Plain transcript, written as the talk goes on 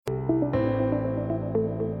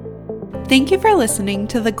Thank you for listening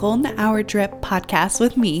to the Golden Hour Drip podcast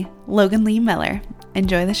with me, Logan Lee Miller.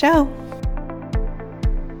 Enjoy the show.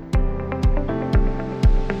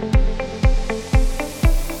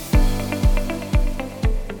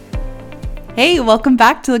 Hey, welcome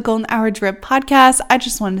back to the Golden Hour Drip podcast. I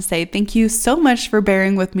just wanted to say thank you so much for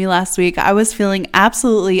bearing with me last week. I was feeling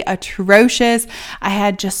absolutely atrocious. I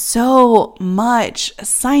had just so much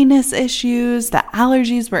sinus issues. The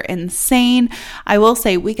allergies were insane. I will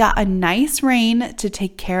say we got a nice rain to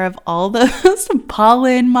take care of all those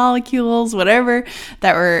pollen molecules, whatever,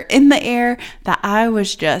 that were in the air, that I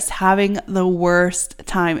was just having the worst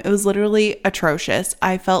time. It was literally atrocious.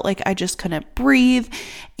 I felt like I just couldn't breathe.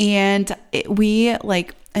 And we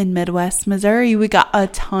in Midwest Missouri, we got a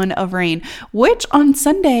ton of rain, which on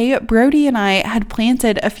Sunday, Brody and I had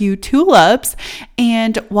planted a few tulips.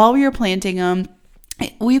 And while we were planting them,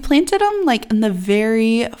 we planted them in the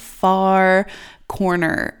very far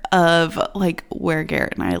corner of where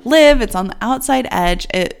Garrett and I live. It's on the outside edge.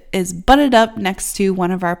 It is butted up next to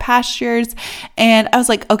one of our pastures. And I was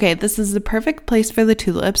like, okay, this is the perfect place for the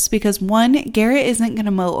tulips because one, Garrett isn't going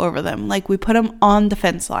to mow over them. We put them on the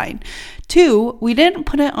fence line. Two, we didn't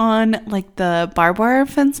put it on the barbed wire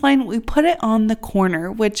fence line. We put it on the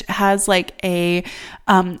corner, which has a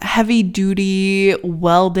heavy duty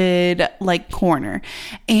welded corner.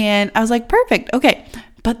 And I was like, perfect. Okay.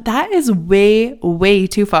 But that is way, way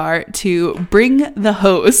too far to bring the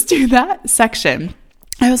hose to that section.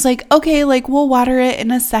 I was like, okay, we'll water it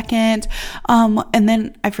in a second. And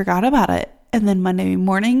then I forgot about it. And then Monday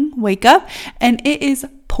morning, wake up and it is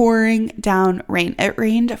pouring down rain. It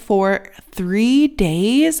rained for 3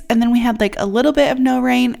 days and then we had a little bit of no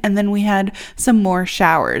rain and then we had some more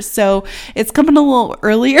showers. So it's coming a little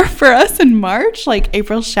earlier for us in March,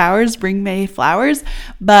 April showers bring May flowers,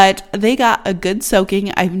 but they got a good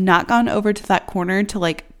soaking. I've not gone over to that corner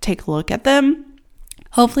to take a look at them.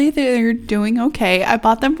 Hopefully they're doing okay. I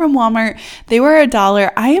bought them from Walmart. They were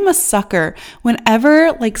 $1. I am a sucker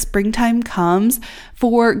whenever springtime comes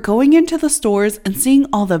for going into the stores and seeing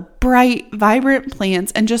all the bright, vibrant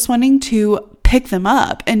plants and just wanting to pick them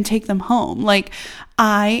up and take them home.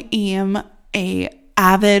 I am a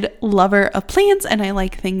avid lover of plants and I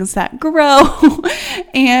like things that grow.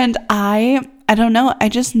 And I don't know, I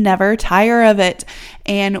just never tire of it.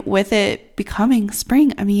 And with it becoming spring,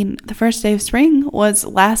 the first day of spring was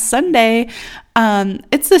last Sunday.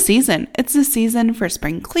 It's the season. It's the season for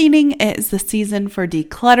spring cleaning. It is the season for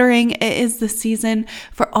decluttering. It is the season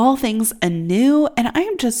for all things anew. And I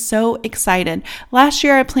am just so excited. Last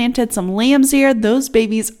year I planted some lambs here. Those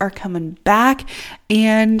babies are coming back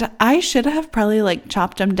and I should have probably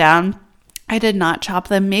chopped them down. I did not chop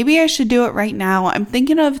them. Maybe I should do it right now. I'm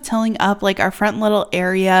thinking of tilling up our front little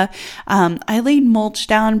area. I laid mulch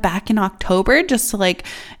down back in October just to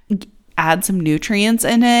add some nutrients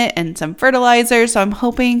in it and some fertilizer. So I'm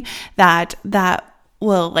hoping that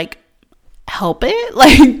will help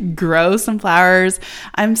it grow some flowers.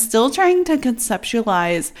 I'm still trying to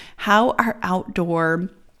conceptualize how our outdoor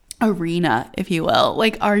arena, if you will,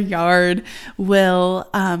 our yard will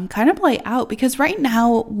kind of play out because right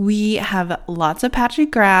now we have lots of patchy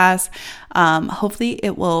grass. Hopefully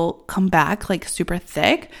it will come back super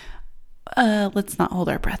thick. Let's not hold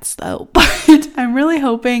our breaths though, but I'm really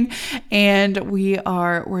hoping, and we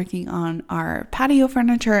are working on our patio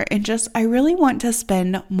furniture and I really want to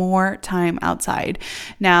spend more time outside.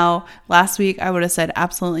 Now, last week I would have said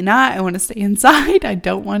absolutely not. I want to stay inside. I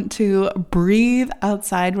don't want to breathe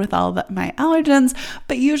outside with all my allergens,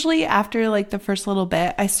 but usually after the first little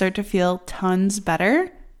bit, I start to feel tons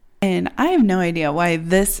better. And I have no idea why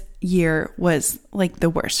this year was the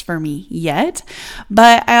worst for me yet.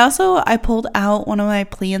 But I pulled out one of my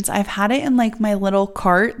plants. I've had it in my little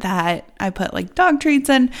cart that I put dog treats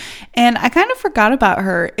in, and I kind of forgot about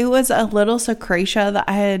her. It was a little Sacratia that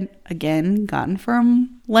I had again gotten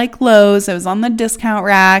from Lowe's. It was on the discount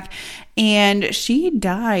rack and she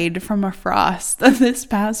died from a frost this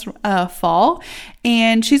past fall,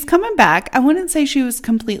 and she's coming back. I wouldn't say she was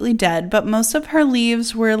completely dead, but most of her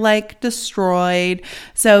leaves were destroyed.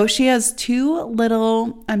 So she has she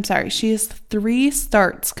has 3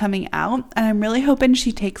 starts coming out, and I'm really hoping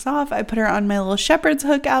she takes off. I put her on my little shepherd's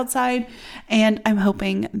hook outside, and I'm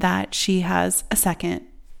hoping that she has a second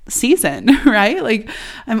season, right?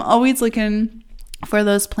 I'm always looking for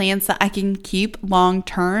those plants that I can keep long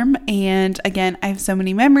term. And again, I have so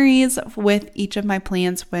many memories with each of my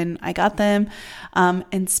plants when I got them.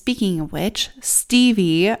 And speaking of which,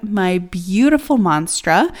 Stevie, my beautiful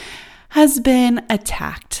Monstra, has been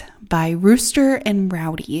attacked by Rooster and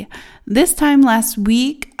Rowdy. This time last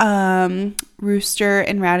week, Rooster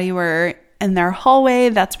and Rowdy were in their hallway.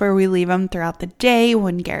 That's where we leave them throughout the day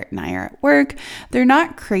when Garrett and I are at work. They're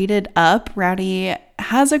not crated up. Rowdy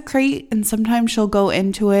has a crate and sometimes she'll go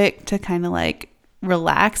into it to kind of like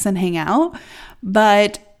relax and hang out.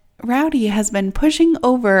 But Rowdy has been pushing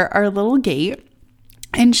over our little gate,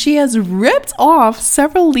 and she has ripped off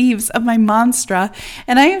several leaves of my Monstra,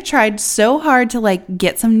 and I have tried so hard to like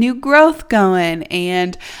get some new growth going,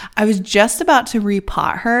 and I was just about to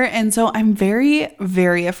repot her, and so I'm very,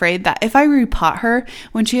 very afraid that if I repot her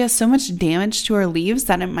when she has so much damage to her leaves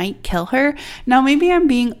that it might kill her. Now, maybe I'm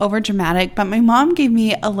being over dramatic, but my mom gave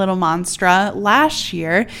me a little Monstra last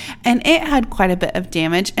year, and it had quite a bit of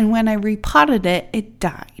damage, and when I repotted it, it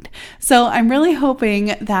died. So I'm really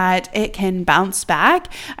hoping that it can bounce back.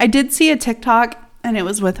 I did see a TikTok and it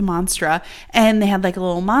was with a Monstra, and they had like a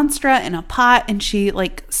little Monstra in a pot, and she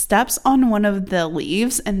like steps on one of the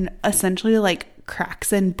leaves and essentially like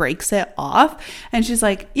cracks and breaks it off. And she's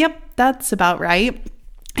like, yep, that's about right.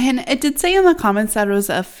 And it did say in the comments that it was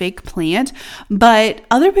a fake plant, but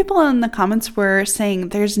other people in the comments were saying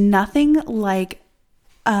there's nothing like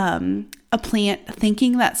a plant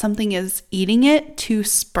thinking that something is eating it to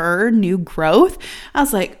spur new growth. I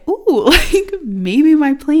was like, ooh, like maybe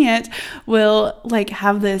my plant will like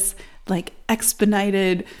have this like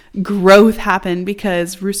expedited growth happen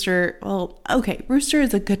because Rooster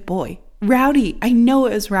is a good boy. Rowdy, I know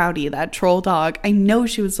it was Rowdy, that troll dog. I know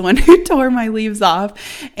she was the one who tore my leaves off,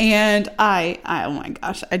 and I oh my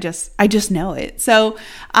gosh, I just know it. So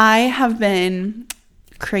I have been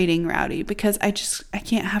crating Rowdy because I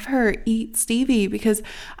can't have her eat Stevie because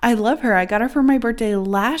I love her. I got her for my birthday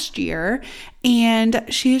last year, and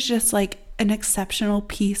she's just like an exceptional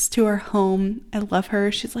piece to our home. I love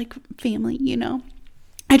her. She's like family, you know.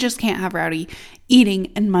 I just can't have Rowdy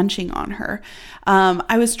eating and munching on her.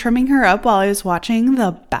 I was trimming her up while I was watching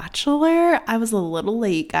The Bachelor. I was a little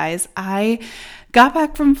late, guys. I got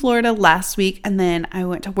back from Florida last week, and then I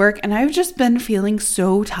went to work, and I've just been feeling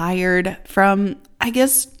so tired from, I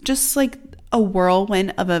guess, just like a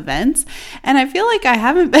whirlwind of events. And I feel like I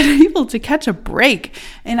haven't been able to catch a break,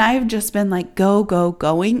 and I've just been like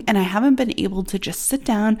going, and I haven't been able to just sit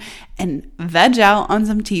down and veg out on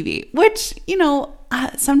some TV, which, you know,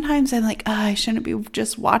 sometimes I'm like, I shouldn't be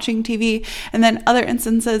just watching TV. And then other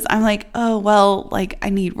instances, I'm like, oh, well, like I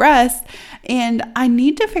need rest, and I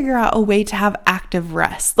need to figure out a way to have active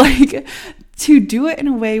rest, like to do it in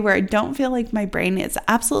a way where I don't feel like my brain is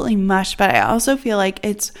absolutely mush, but I also feel like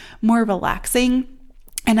it's more relaxing.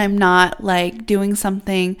 And I'm not like doing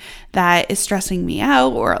something that is stressing me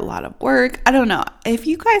out or a lot of work. I don't know. If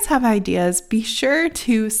you guys have ideas, be sure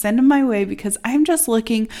to send them my way because I'm just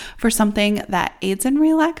looking for something that aids in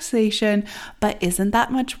relaxation, but isn't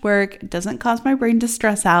that much work, doesn't cause my brain to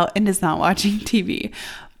stress out, and is not watching TV.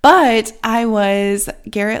 But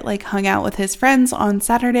Garrett like hung out with his friends on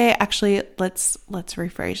Saturday. Actually, let's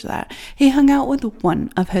rephrase that. He hung out with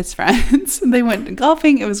one of his friends. They went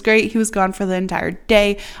golfing. It was great. He was gone for the entire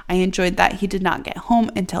day. I enjoyed that. He did not get home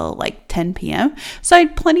until like 10 p.m. So I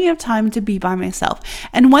had plenty of time to be by myself.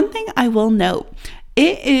 And one thing I will note,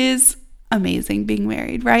 it is amazing being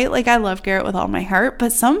married, right? Like I love Garrett with all my heart,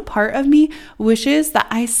 but some part of me wishes that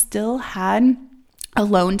I still had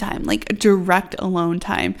alone time, like direct alone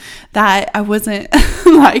time, that I wasn't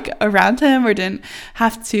like around him or didn't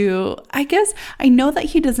have to. I guess I know that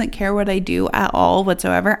he doesn't care what I do at all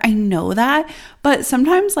whatsoever. I know that, but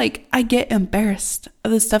sometimes like I get embarrassed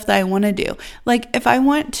of the stuff that I want to do. Like if I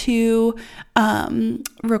want to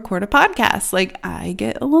record a podcast, like I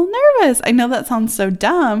get a little nervous. I know that sounds so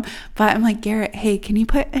dumb, but I'm like, Garrett, hey, can you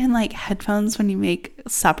put in like headphones when you make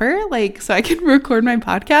supper, like so I can record my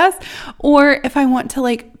podcast? Or if I want to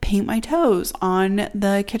like paint my toes on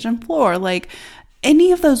the kitchen floor, like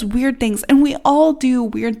any of those weird things. And we all do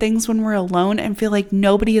weird things when we're alone and feel like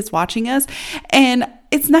nobody is watching us. And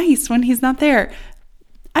it's nice when he's not there.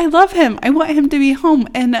 I love him. I want him to be home.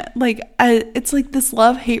 And like, it's like this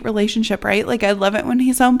love-hate relationship, right? Like I love it when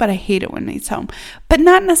he's home, but I hate it when he's home. But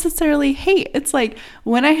not necessarily hate. It's like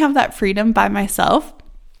when I have that freedom by myself,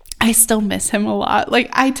 I still miss him a lot. Like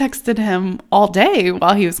I texted him all day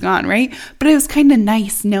while he was gone, right? But it was kind of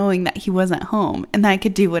nice knowing that he wasn't home and that I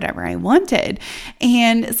could do whatever I wanted.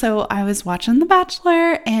 And so I was watching The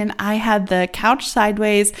Bachelor and I had the couch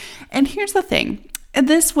sideways. And here's the thing.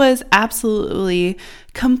 This was absolutely,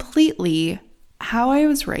 completely how I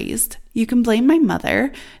was raised. You can blame my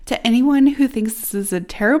mother to anyone who thinks this is a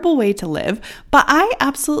terrible way to live, but I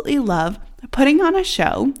absolutely love putting on a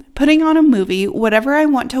show, putting on a movie, whatever I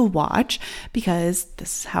want to watch, because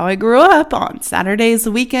this is how I grew up on Saturdays,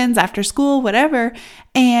 the weekends, after school, whatever.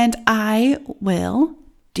 And I will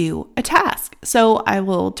do a task. So I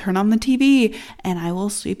will turn on the TV and I will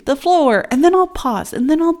sweep the floor, and then I'll pause, and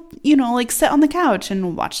then I'll, like sit on the couch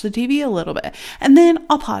and watch the TV a little bit, and then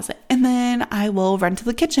I'll pause it, and then I will run to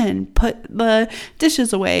the kitchen, put the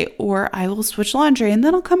dishes away, or I will switch laundry, and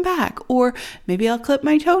then I'll come back, or maybe I'll clip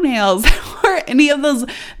my toenails or any of those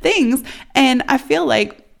things. And I feel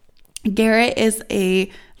like Garrett is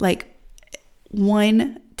a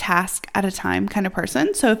one task at a time kind of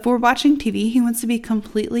person. So if we're watching TV, he wants to be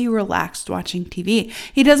completely relaxed watching TV.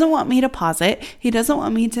 He doesn't want me to pause it. He doesn't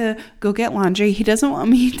want me to go get laundry. He doesn't want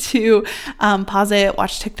me to pause it,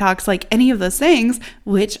 watch TikToks, like any of those things,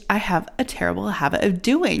 which I have a terrible habit of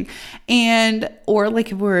doing. Or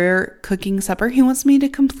like if we're cooking supper, he wants me to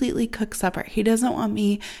completely cook supper. He doesn't want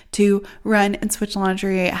me to run and switch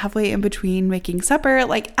laundry halfway in between making supper.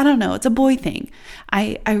 Like, I don't know. It's a boy thing.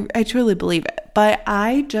 I truly believe it. But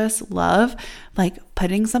I just love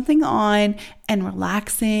putting something on and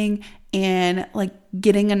relaxing and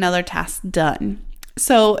getting another task done.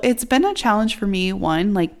 So it's been a challenge for me,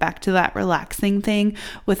 back to that relaxing thing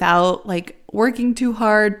without working too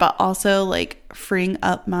hard, but also freeing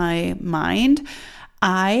up my mind.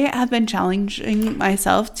 I have been challenging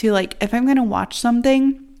myself to if I'm going to watch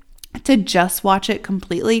something, to just watch it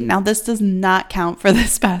completely. Now, this does not count for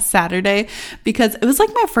this past Saturday because it was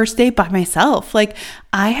my first day by myself.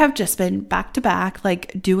 I have just been back to back,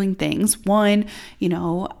 doing things. One,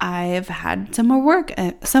 I've had some work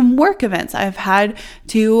events. I've had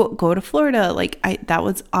to go to Florida. That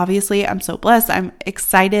was obviously, I'm so blessed. I'm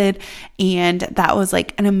excited. And that was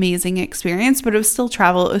an amazing experience, but it was still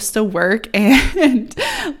travel. It was still work. And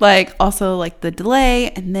also the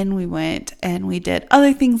delay. And then we went and we did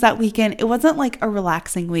other things that weekend. It wasn't a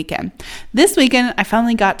relaxing weekend. This weekend, I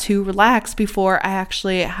finally got to relax before I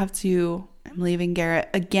actually I'm leaving Garrett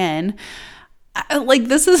again.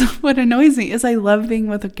 This is what annoys me is I love being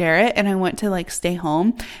with Garrett and I want to stay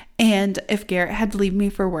home. And if Garrett had to leave me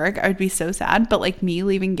for work, I would be so sad. But me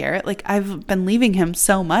leaving Garrett, I've been leaving him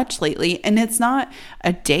so much lately, and it's not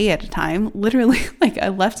a day at a time. Literally, I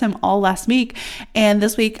left him all last week, and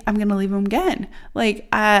this week I'm going to leave him again.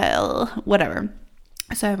 Whatever.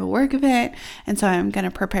 So I have a work event, and so I'm going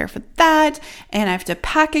to prepare for that, and I have to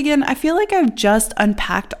pack again. I feel like I've just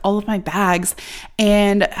unpacked all of my bags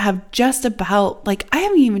and have just about, I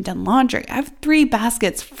haven't even done laundry. I have 3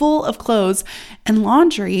 baskets full of clothes and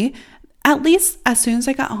laundry, at least as soon as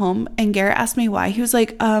I got home. And Garrett asked me why. He was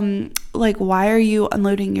why are you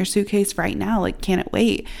unloading your suitcase right now? Can it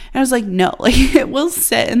wait? And I was like, no, it will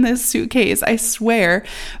sit in this suitcase, I swear,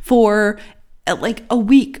 for a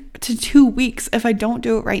week to 2 weeks if I don't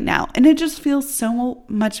do it right now. And it just feels so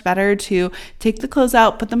much better to take the clothes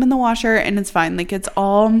out, put them in the washer, and it's fine. It's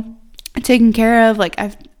all taken care of.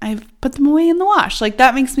 I've put them away in the wash.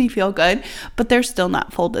 That makes me feel good, but they're still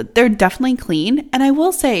not folded. They're definitely clean. And I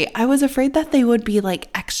will say, I was afraid that they would be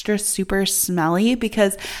extra super smelly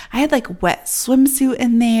because I had wet swimsuit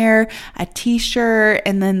in there, a t-shirt,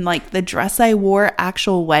 and then the dress I wore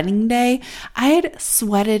actual wedding day. I had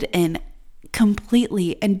sweated in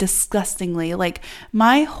completely and disgustingly.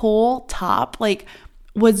 My whole top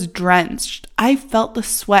was drenched. I felt the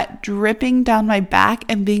sweat dripping down my back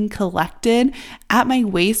and being collected at my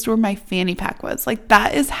waist where my fanny pack was.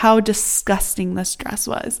 That is how disgusting this dress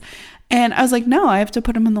was. And I was no, I have to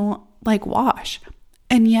put them in the wash.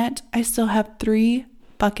 And yet I still have 3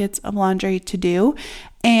 buckets of laundry to do,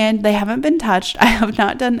 and they haven't been touched. I have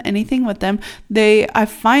not done anything with them.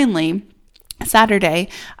 Saturday,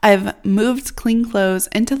 I've moved clean clothes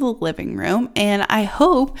into the living room, and I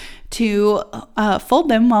hope to fold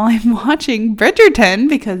them while I'm watching Bridgerton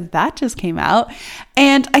because that just came out.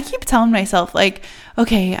 And I keep telling myself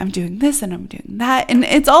okay, I'm doing this and I'm doing that. And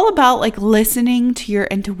it's all about listening to your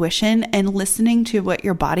intuition and listening to what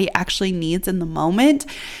your body actually needs in the moment.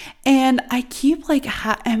 And I keep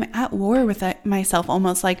I'm at war with myself,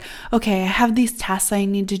 almost okay, I have these tasks I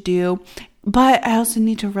need to do, but I also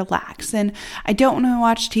need to relax, and I don't want to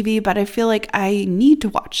watch TV, but I feel I need to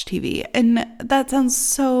watch TV. And that sounds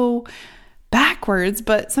so backwards,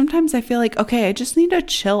 but sometimes I feel okay, I just need to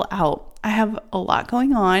chill out. I have a lot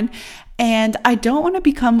going on, and I don't want to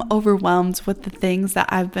become overwhelmed with the things that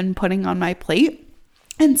I've been putting on my plate.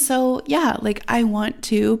 And so, yeah, I want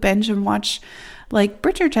to binge and watch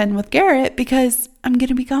Bridgerton with Garrett because I'm going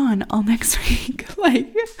to be gone all next week.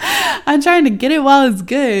 I'm trying to get it while it's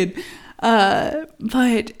good.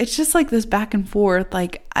 But it's just this back and forth,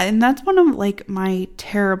 and that's one of my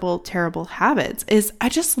terrible habits is I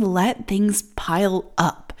just let things pile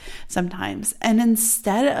up sometimes. And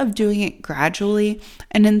instead of doing it gradually,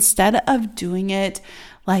 and instead of doing it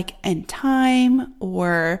in time,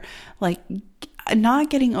 or not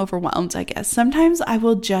getting overwhelmed, I guess. Sometimes I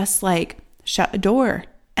will just like shut a door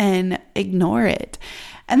and ignore it.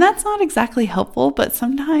 And that's not exactly helpful, but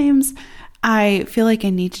sometimes I feel like I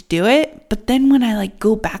need to do it. But then when I like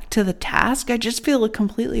go back to the task, I just feel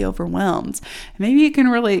completely overwhelmed. Maybe you can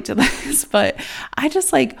relate to this, but I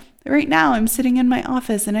just like right now I'm sitting in my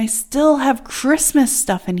office and I still have Christmas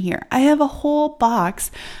stuff in here. I have a whole box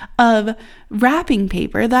of wrapping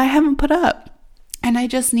paper that I haven't put up. And I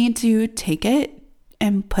just need to take it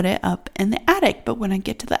and put it up in the attic. But when I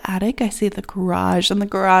get to the attic, I see the garage, and the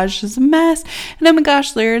garage is a mess. And oh my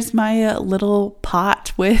gosh, there's my little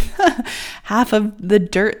pot with half of the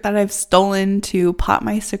dirt that I've stolen to pot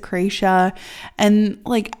my Secretia. And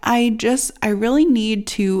like, I really need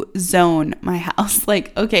to zone my house.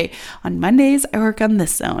 Like, okay, on Mondays, I work on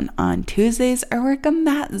this zone. On Tuesdays, I work on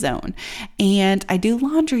that zone. And I do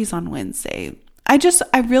laundries on Wednesday. I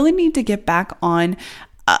really need to get back on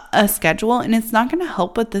a schedule, and it's not going to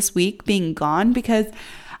help with this week being gone because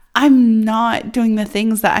I'm not doing the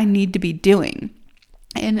things that I need to be doing.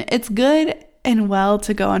 And it's good and well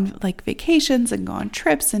to go on like vacations and go on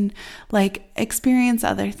trips and like experience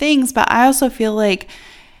other things, but I also feel like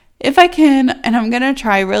if I can, and I'm going to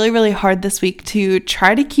try really, really hard this week to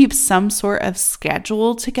try to keep some sort of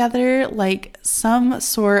schedule together, like some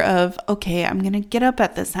sort of, okay, I'm going to get up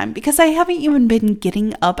at this time, because I haven't even been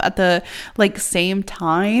getting up at the like same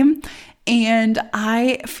time. And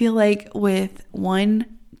I feel like with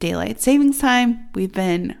one daylight savings time, we've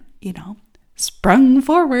been, sprung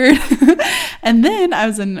forward. And then I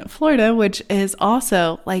was in Florida, which is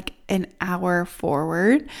also like an hour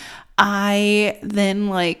forward. I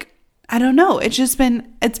don't know. It's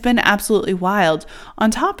been absolutely wild.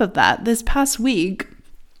 On top of that, this past week,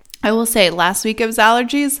 I will say last week it was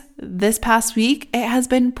allergies. This past week, it has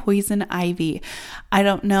been poison ivy. I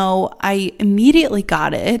don't know. I immediately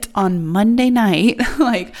got it on Monday night.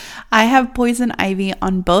 Like, I have poison ivy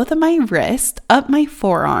on both of my wrists, up my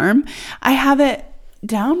forearm. I have it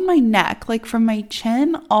down my neck, like from my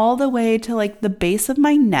chin all the way to like the base of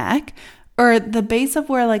my neck, or the base of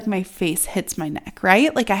where like my face hits my neck,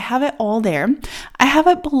 right? Like I have it all there. I have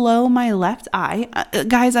it below my left eye.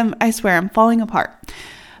 Guys, I swear I'm falling apart.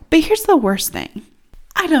 But here's the worst thing.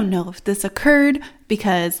 I don't know if this occurred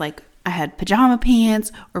because like I had pajama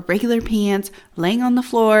pants or regular pants laying on the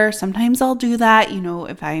floor. Sometimes I'll do that.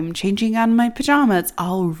 If I'm changing out of my pajamas,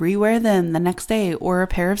 I'll rewear them the next day, or a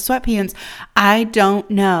pair of sweatpants. I don't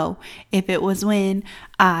know if it was when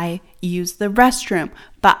I used the restroom,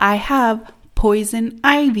 but I have poison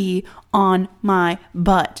ivy on my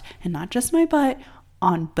butt, and not just my butt,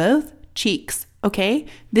 on both cheeks. Okay.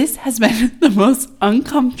 This has been the most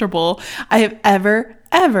uncomfortable I have ever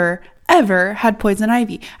had poison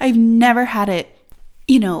ivy. I've never had it,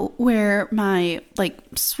 where my like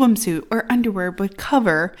swimsuit or underwear would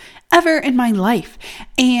cover ever in my life.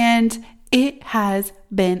 And it has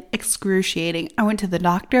been excruciating. I went to the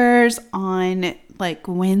doctor's on like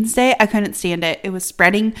Wednesday. I couldn't stand it. It was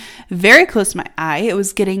spreading very close to my eye. It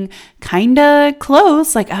was getting kind of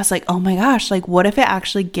close. Like I was like, oh my gosh, like what if it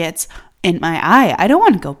actually gets in my eye? I don't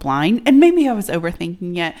want to go blind. And maybe I was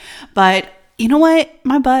overthinking it, but you know what?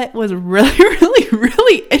 My butt was really, really,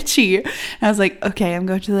 really itchy. And I was like, okay, I'm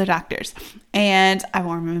going to the doctor's. And I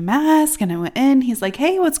wore my mask and I went in. He's like,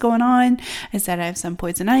 hey, what's going on? I said, I have some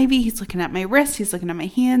poison ivy. He's looking at my wrist. He's looking at my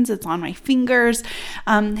hands. It's on my fingers.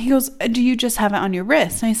 He goes, do you just have it on your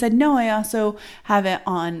wrist? And I said, no, I also have it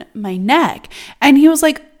on my neck. And he was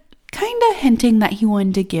like, kind of hinting that he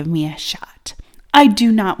wanted to give me a shot. I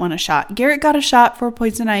do not want a shot. Garrett got a shot for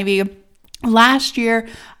poison ivy last year.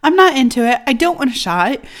 I'm not into it. I don't want a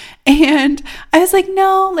shot. And I was like,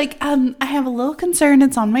 no, like, I have a little concern.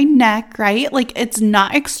 It's on my neck, right? Like, it's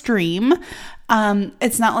not extreme.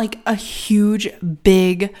 It's not like a huge,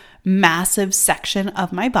 big, massive section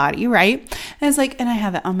of my body, right? And it's like, and I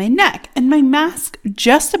have it on my neck, and my mask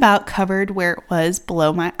just about covered where it was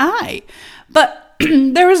below my eye. But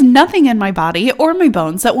there was nothing in my body or my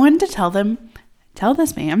bones that wanted to tell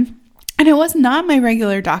this man. And it was not my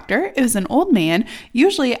regular doctor. It was an old man.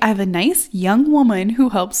 Usually I have a nice young woman who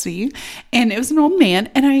helps me. And it was an old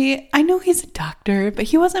man. And I know he's a doctor, but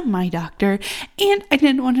he wasn't my doctor. And I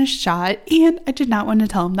didn't want a shot. And I did not want to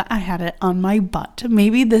tell him that I had it on my butt.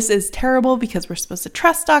 Maybe this is terrible because we're supposed to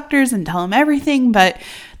trust doctors and tell them everything. But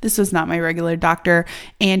this was not my regular doctor.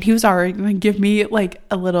 And he was already going to give me like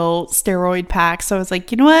a little steroid pack. So I was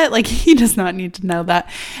like, you know what? Like, he does not need to know that.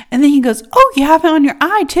 And then he goes, oh, you have it on your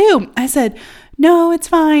eye too. I said, no, it's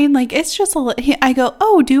fine. Like, it's just I go,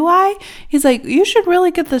 oh, do I? He's like, you should really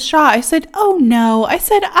get the shot. I said, oh no. I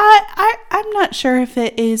said, I'm not sure if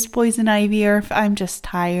it is poison ivy or if I'm just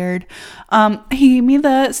tired. He gave me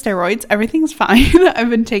the steroids. Everything's fine. I've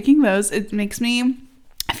been taking those. It makes me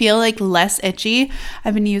feel like less itchy.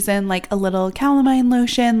 I've been using like a little calamine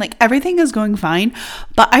lotion. Like, everything is going fine.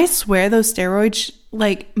 But I swear those steroids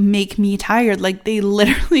like make me tired. Like, they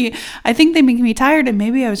literally, I think they make me tired, and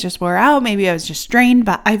maybe I was just wore out, maybe I was just drained,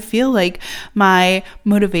 but I feel like my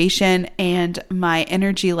motivation and my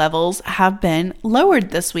energy levels have been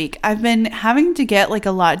lowered this week. I've been having to get like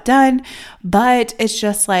a lot done, but it's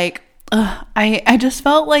just like, I just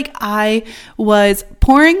felt like I was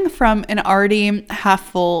pouring from an already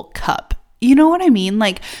half full cup. You know what I mean?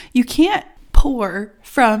 Like, you can't pour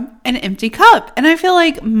from an empty cup. And I feel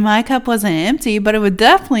like my cup wasn't empty, but it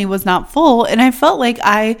definitely was not full. And I felt like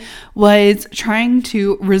I was trying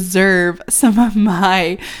to reserve some of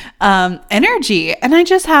my energy. And I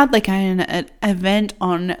just had like an event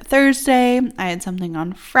on Thursday. I had something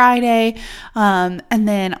on Friday. And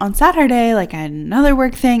then on Saturday, like, I had another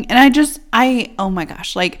work thing. And oh my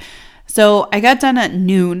gosh, like, so I got done at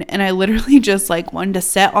noon, and I literally just like wanted to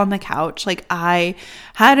sit on the couch. Like, I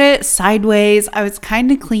had it sideways. I was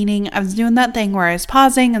kind of cleaning. I was doing that thing where I was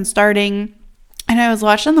pausing and starting, and I was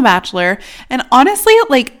watching The Bachelor. And honestly,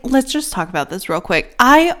 like, let's just talk about this real quick.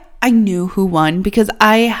 I knew who won because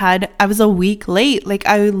I was a week late. Like,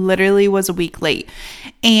 I literally was a week late.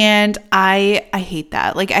 And I hate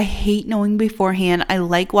that. Like, I hate knowing beforehand. I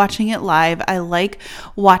like watching it live. I like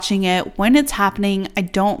watching it when it's happening. I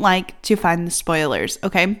don't like to find the spoilers.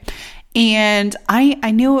 Okay. And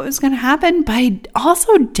I knew what was going to happen, but I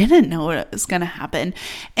also didn't know what was going to happen.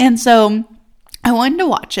 And so I wanted to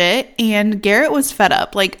watch it, and Garrett was fed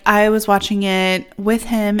up. Like, I was watching it with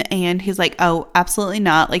him, and he's like, oh, absolutely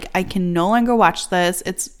not. Like, I can no longer watch this.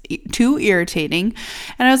 It's too irritating.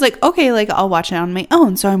 And I was like, okay, like, I'll watch it on my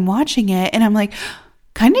own. So I'm watching it, and I'm like,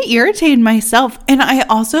 kind of irritated myself. And I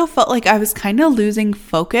also felt like I was kind of losing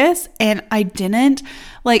focus, and I didn't,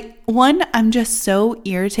 like, one, I'm just so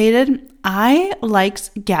irritated. I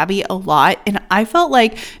liked Gabby a lot, and I felt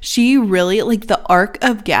like she really, like, the arc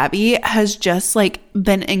of Gabby has just like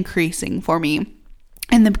been increasing for me.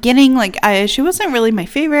 In the beginning, like, she wasn't really my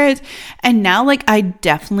favorite, and now, like, I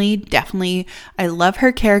definitely I love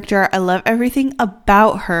her character. I love everything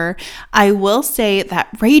about her. I will say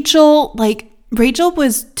that Rachel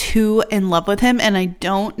was too in love with him, and I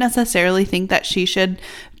don't necessarily think that she should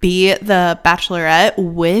be the Bachelorette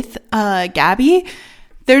with Gabby.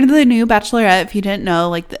 They're the new Bachelorette, if you didn't know.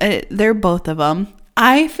 Like, they're both of them.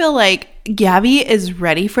 I feel like Gabby is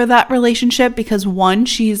ready for that relationship because, one,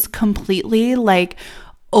 she's completely like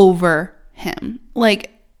over him.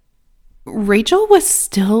 Like, Rachel was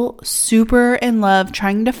still super in love,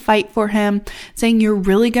 trying to fight for him, saying, you're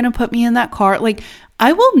really going to put me in that car. Like,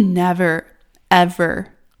 I will never, ever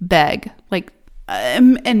beg. Like,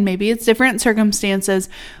 and maybe it's different circumstances,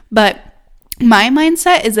 but my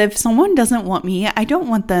mindset is if someone doesn't want me, I don't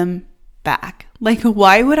want them back. Like,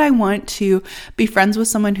 why would I want to be friends with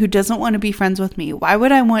someone who doesn't want to be friends with me? Why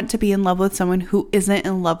would I want to be in love with someone who isn't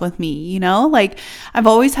in love with me? You know, like, I've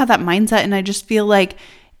always had that mindset, and I just feel like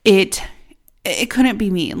it couldn't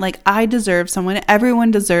be me. Like, I deserve someone.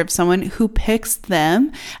 Everyone deserves someone who picks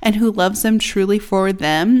them and who loves them truly for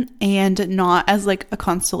them and not as like a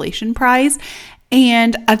consolation prize.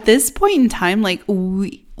 And at this point in time, like,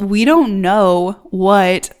 we don't know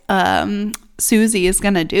what Susie is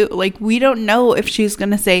going to do. Like, we don't know if she's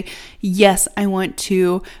going to say, yes, I want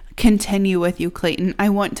to continue with you, Clayton. I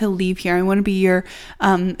want to leave here. I want to be your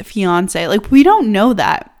fiance. Like, we don't know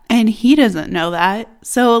that. And he doesn't know that.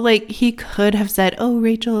 So, like, he could have said, oh,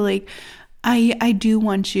 Rachel, like, I do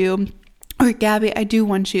want you. Or Gabby, I do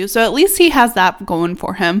want you. So at least he has that going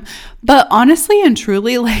for him. But honestly and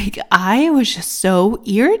truly, like, I was just so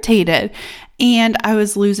irritated. And I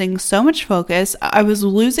was losing so much focus. I was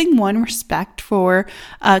losing respect for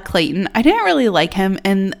Clayton. I didn't really like him.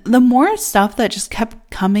 And the more stuff that just kept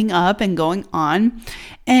coming up and going on.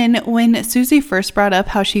 And when Susie first brought up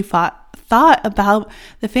how she thought about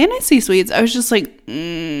the fantasy suites, I was just like,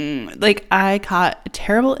 like, I caught a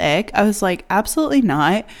terrible ick. I was like, absolutely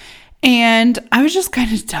not. And I was just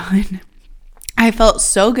kind of done. I felt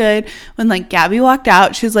so good when, like, Gabby walked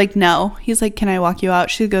out. She's like, no. He's like, can I walk you out?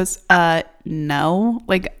 She goes, no.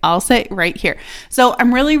 Like, I'll sit right here. So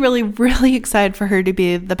I'm really, really, really excited for her to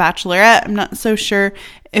be the Bachelorette. I'm not so sure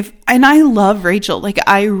and I love Rachel. Like,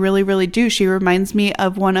 I really, really do. She reminds me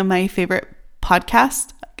of one of my favorite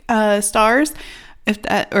podcast stars, if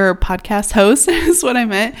that, or podcast host is what I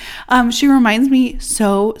meant. She reminds me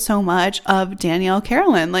so much of Danielle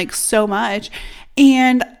Carolyn, like so much.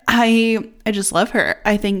 And I just love her.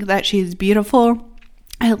 I think that she's beautiful.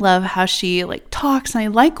 I love how she like talks, and I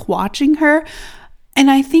like watching her. And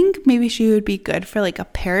I think maybe she would be good for like a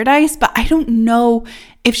Paradise, but I don't know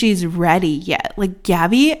if she's ready yet. Like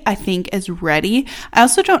Gabby, I think is ready. I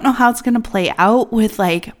also don't know how it's going to play out with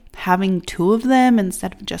like having two of them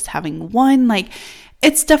instead of just having one. Like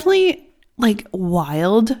it's definitely like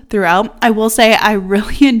wild throughout. I will say I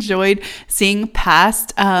really enjoyed seeing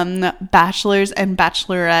past bachelors and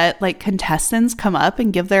bachelorette like contestants come up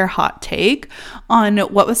and give their hot take on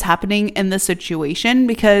what was happening in the situation,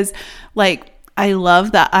 because like I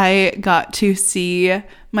love that I got to see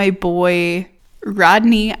my boy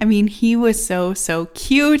Rodney. I mean, he was so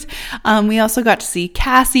cute. We also got to see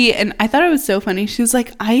Cassie, and I thought it was so funny. She was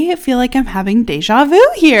like, I feel like I'm having deja vu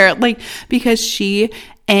here, like because she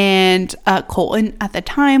and Colton at the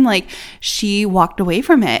time, like she walked away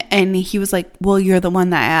from it, and he was like, well, you're the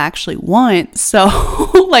one that I actually want, so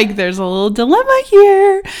like there's a little dilemma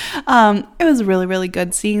here. It was really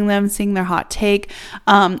good seeing their hot take.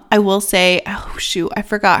 I will say, oh shoot, I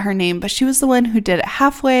forgot her name, but she was the one who did it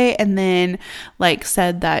halfway and then like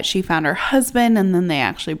said that she found her husband, and then they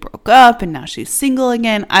actually broke up and now she's single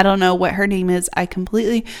again. I don't know what her name is. I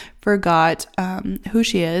completely forgot who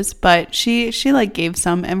she is, but she like gave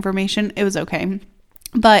some information. It was okay.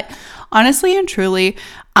 But honestly and truly,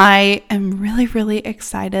 I am really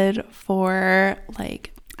excited for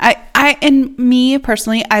like and me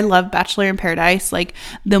personally, I love Bachelor in Paradise like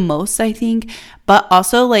the most, I think, but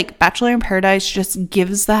also like Bachelor in Paradise just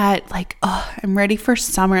gives that like, oh, I'm ready for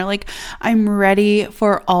summer. Like I'm ready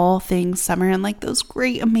for all things summer and like those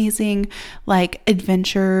great, amazing like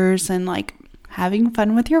adventures and like having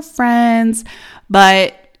fun with your friends.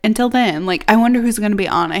 But until then, like I wonder who's going to be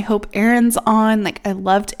on. I hope Aaron's on. Like I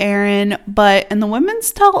loved Aaron, but in the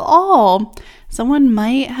women's tell all, someone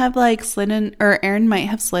might have like slid in, or Aaron might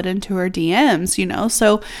have slid into her DMs, you know?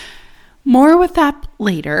 So more with that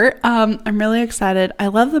later. I'm really excited. I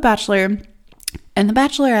love The Bachelor and The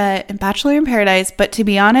Bachelorette and Bachelor in Paradise, but to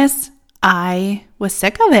be honest, I was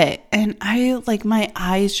sick of it, and I like my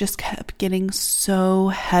eyes just kept getting so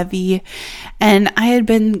heavy, and I had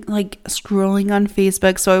been like scrolling on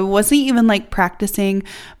Facebook, so I wasn't even like practicing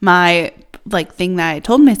my like thing that I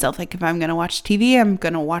told myself, like if I'm gonna watch TV, I'm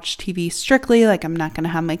gonna watch TV strictly. Like I'm not gonna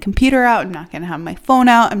have my computer out, I'm not gonna have my phone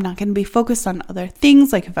out, I'm not gonna be focused on other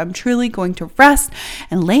things. Like if I'm truly going to rest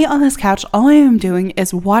and lay on this couch, all I am doing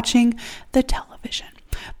is watching the television.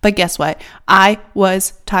 But guess what? I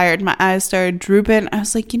was tired. My eyes started drooping. I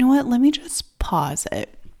was like, you know what? Let me just pause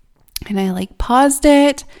it. And I like paused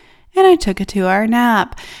it, and I took a 2-hour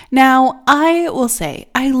nap. Now, I will say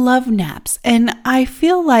I love naps, and I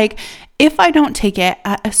feel like if I don't take it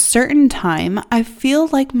at a certain time, I feel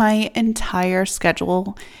like my entire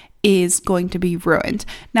schedule is going to be ruined.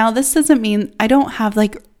 Now, this doesn't mean I don't have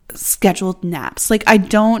like scheduled naps. Like I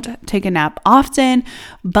don't take a nap often,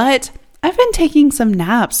 but I've been taking some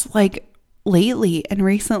naps like lately and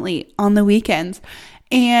recently on the weekends,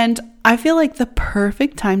 and I feel like the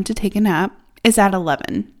perfect time to take a nap is at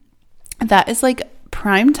 11. That is like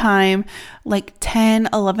prime time, like 10,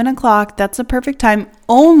 11 o'clock. That's the perfect time.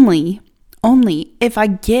 Only if I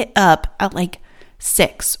get up at like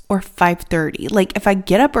 6 or 5:30. Like if I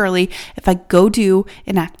get up early, if I go do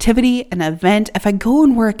an activity, an event, if I go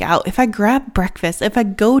and work out, if I grab breakfast, if I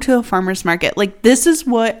go to a farmer's market, like this is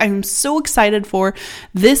what I'm so excited for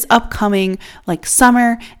this upcoming like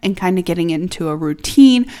summer and kind of getting into a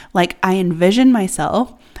routine. Like I envision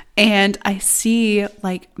myself and I see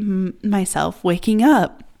like myself waking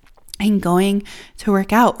up and going to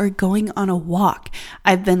work out or going on a walk.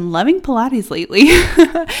 I've been loving Pilates lately.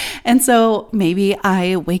 And so maybe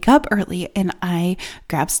I wake up early and I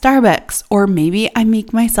grab Starbucks, or maybe I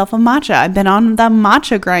make myself a matcha. I've been on the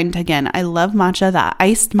matcha grind again. I love matcha, that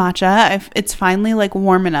iced matcha. It's finally like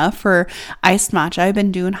warm enough for iced matcha. I've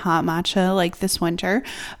been doing hot matcha like this winter,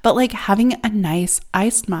 but like having a nice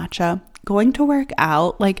iced matcha, going to work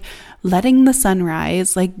out, like letting the sun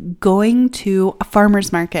rise, like going to a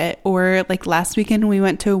farmer's market, or like last weekend we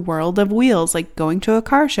went to World of Wheels, like going to a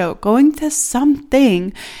car show, going to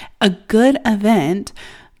something, a good event,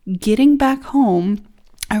 getting back home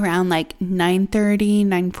around like 9:30,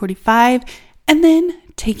 9:45, and then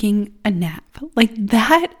taking a nap. Like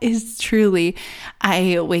that is truly,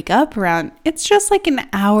 I wake up around, it's just like an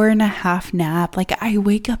hour and a half nap. Like I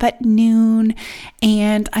wake up at noon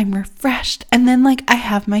and I'm refreshed. And then like I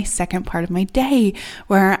have my second part of my day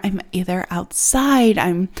where I'm either outside,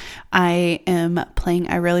 I am playing,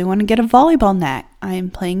 I really want to get a volleyball net. I'm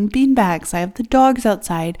playing beanbags. I have the dogs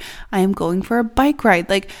outside. I am going for a bike ride.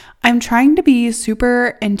 Like, I'm trying to be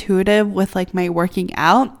super intuitive with like my working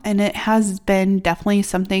out, and it has been definitely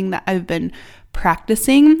something that I've been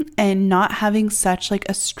practicing, and not having such like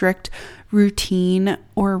a strict routine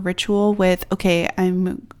or ritual with, okay,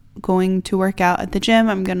 I'm going to work out at the gym,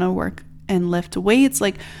 I'm going to work and lift weights.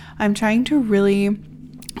 Like, I'm trying to really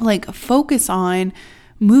like focus on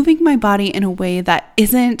moving my body in a way that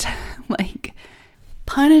isn't like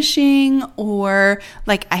punishing or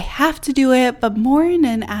like I have to do it, but more in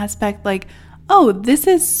an aspect like, oh, this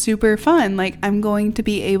is super fun. Like, I'm going to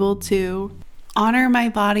be able to honor my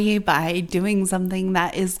body by doing something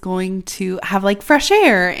that is going to have like fresh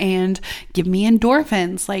air and give me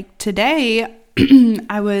endorphins. Like today,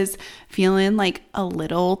 I was feeling like a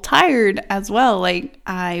little tired as well. Like,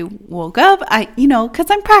 I woke up, because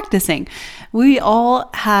I'm practicing. We all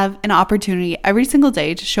have an opportunity every single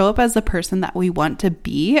day to show up as the person that we want to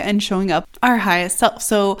be and showing up our highest self.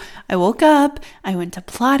 So I woke up, I went to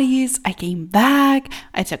Pilates, I came back,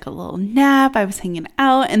 I took a little nap, I was hanging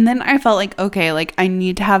out, and then I felt like, okay, like I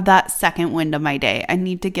need to have that second wind of my day. I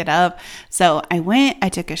need to get up. So I went, I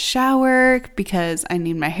took a shower because I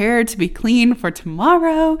need my hair to be clean for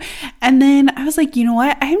tomorrow. And then I was like, you know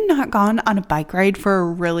what? I have not gone on a bike ride for a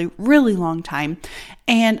really, really long time.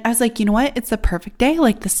 And I was like, you know what? It's the perfect day.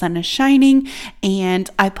 Like, the sun is shining, and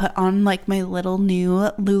I put on like my little new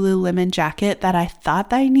Lululemon jacket that I thought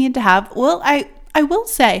that I needed to have. Well, I will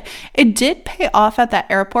say it did pay off at that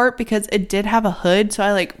airport because it did have a hood. So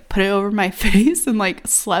I like put it over my face and like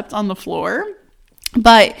slept on the floor.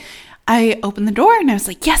 But I opened the door and I was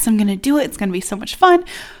like, yes, I'm going to do it. It's going to be so much fun.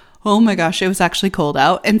 Oh my gosh, it was actually cold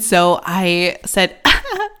out. And so I said,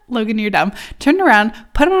 Logan, you're dumb. Turned around,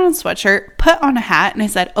 put on a sweatshirt, put on a hat, and I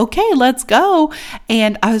said, okay, let's go.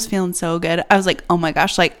 And I was feeling so good. I was like, oh my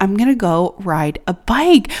gosh, like I'm going to go ride a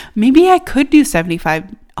bike. Maybe I could do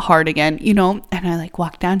 75 hard again, and I like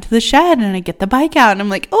walk down to the shed and I get the bike out and I'm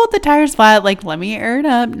like, oh, the tire's flat. Like, let me air it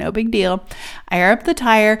up. No big deal. I air up the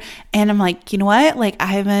tire and I'm like, you know what? Like, I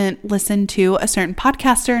haven't listened to a certain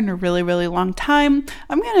podcaster in a really, really long time.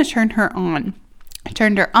 I'm going to turn her on. I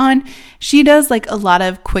turned her on. She does like a lot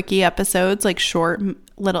of quickie episodes, like short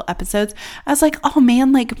little episodes. I was like, oh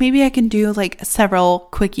man, like maybe I can do like several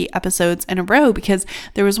quickie episodes in a row, because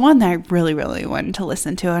there was one that I really, really wanted to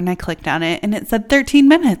listen to, and I clicked on it and it said 13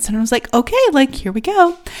 minutes and I was like, okay, like here we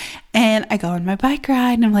go. And I go on my bike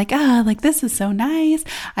ride and I'm like, like this is so nice.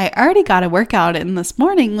 I already got a workout in this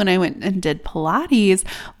morning when I went and did Pilates,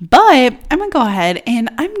 but I'm gonna go ahead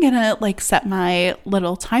and I'm gonna like set my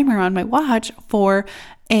little timer on my watch for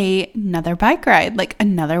another bike ride, like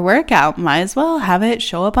another workout. Might as well have it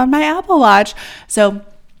show up on my Apple Watch. So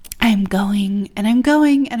I'm going and I'm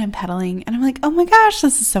pedaling and I'm like, oh my gosh,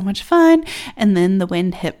 this is so much fun. And then the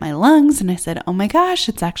wind hit my lungs and I said, oh my gosh,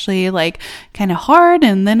 it's actually like kind of hard.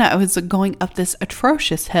 And then I was going up this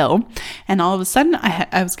atrocious hill and all of a sudden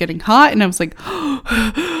I was getting hot and I was like,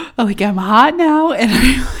 oh, like I'm hot now. And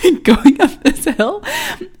I'm like going up this hill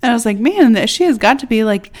and I was like, man, she has got to be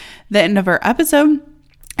like the end of her episode.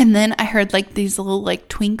 And then I heard like these little like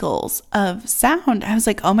twinkles of sound. I was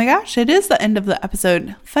like, oh my gosh, it is the end of the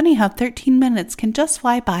episode. Funny how 13 minutes can just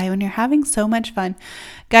fly by when you're having so much fun.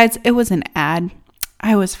 Guys, it was an ad.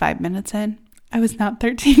 I was 5 minutes in. I was not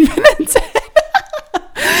 13 minutes in.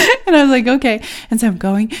 And I was like, okay. And so I'm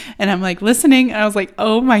going and I'm like listening. And I was like,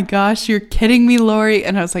 oh my gosh, you're kidding me, Lori.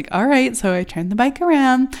 And I was like, all right. So I turned the bike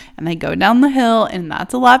around and I go down the hill, and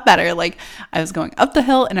that's a lot better. Like, I was going up the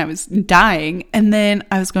hill and I was dying. And then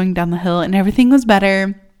I was going down the hill and everything was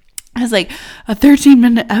better. I was like, a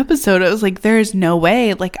 13-minute episode. I was like, there is no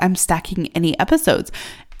way like I'm stacking any episodes.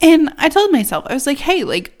 And I told myself, I was like, hey,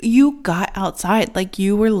 like you got outside, like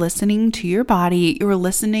you were listening to your body, you were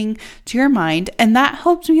listening to your mind. And that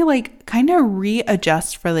helped me like kind of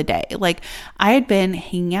readjust for the day. Like, I had been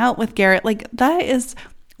hanging out with Garrett. Like, that is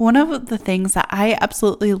one of the things that I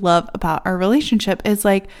absolutely love about our relationship is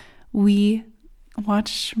like we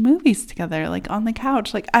watch movies together, like on the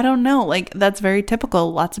couch. Like, I don't know, like that's very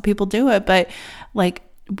typical. Lots of people do it, but like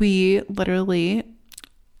we literally,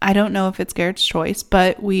 I don't know if it's Garrett's choice,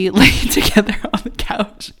 but we lay together on the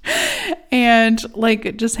couch and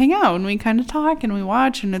like just hang out and we kind of talk and we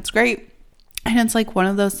watch, and it's great. And it's like one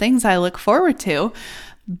of those things I look forward to.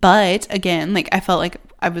 But again, like I felt like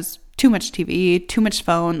I was too much TV, too much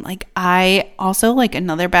phone. Like, I also, like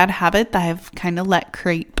another bad habit that I've kind of let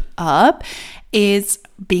creep up is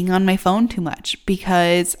being on my phone too much,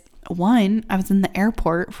 because one, I was in the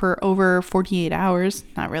airport for over 48 hours.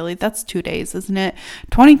 Not really. That's 2 days, isn't it?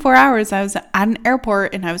 24 hours. I was at an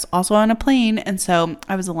airport and I was also on a plane. And so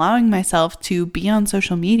I was allowing myself to be on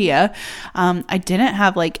social media. I didn't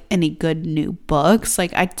have like any good new books.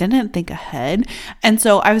 Like I didn't think ahead. And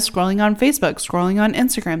so I was scrolling on Facebook, scrolling on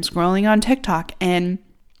Instagram, scrolling on TikTok, and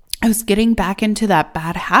I was getting back into that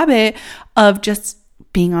bad habit of just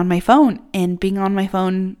being on my phone and being on my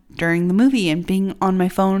phone during the movie and being on my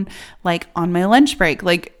phone like on my lunch break,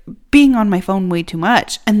 like being on my phone way too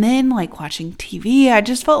much. And then like watching TV, I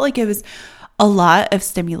just felt like it was a lot of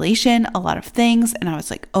stimulation, a lot of things. And I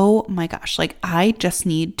was like, oh my gosh, like I just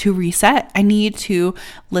need to reset. I need to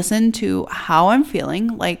listen to how I'm feeling.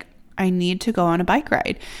 Like I need to go on a bike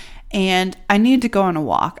ride. And I need to go on a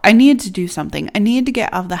walk. I need to do something. I need to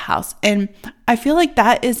get out of the house. And I feel like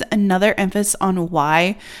that is another emphasis on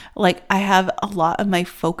why, like, I have a lot of my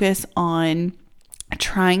focus on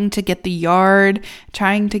trying to get the yard,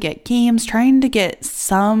 trying to get games, trying to get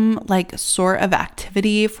some like sort of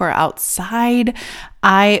activity for outside.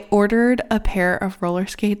 I ordered a pair of roller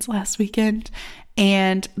skates last weekend,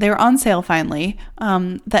 and they were on sale finally.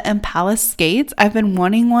 The Impala skates, I've been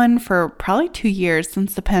wanting one for probably 2 years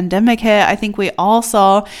since the pandemic hit. I think we all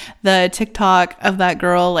saw the TikTok of that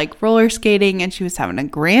girl like roller skating and she was having a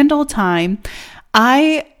grand old time.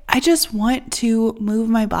 I just want to move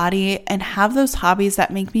my body and have those hobbies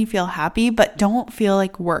that make me feel happy, but don't feel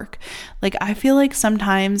like work. Like I feel like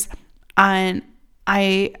sometimes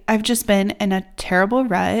I've just been in a terrible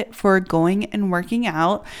rut for going and working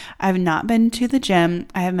out. I've not been to the gym.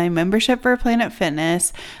 I have my membership for Planet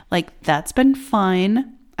Fitness. Like that's been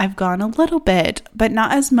fun. I've gone a little bit, but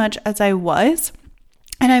not as much as I was.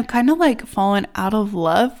 And I've kind of like fallen out of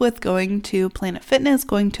love with going to Planet Fitness,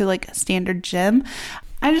 going to like a standard gym.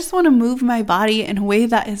 I just want to move my body in a way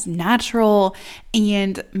that is natural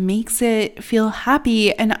and makes it feel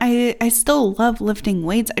happy. And I still love lifting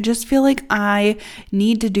weights. I just feel like I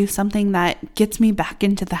need to do something that gets me back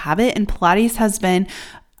into the habit. And Pilates has been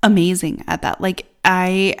amazing at that. Like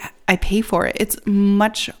I pay for it. It's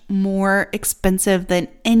much more expensive than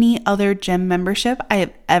any other gym membership I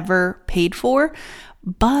have ever paid for,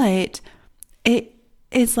 but it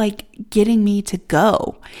is like getting me to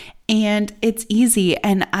go. And it's easy,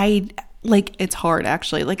 and it's hard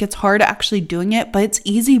actually. Like it's hard actually doing it, but it's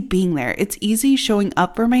easy being there. It's easy showing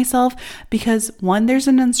up for myself because one, there's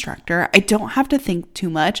an instructor. I don't have to think too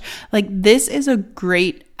much. Like this is a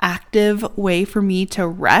great active way for me to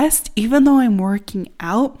rest, even though I'm working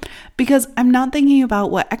out, because I'm not thinking about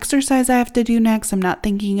what exercise I have to do next. I'm not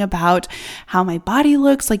thinking about how my body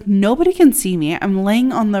looks. Like nobody can see me. I'm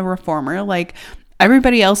laying on the reformer. Like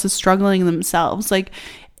everybody else is struggling themselves. Like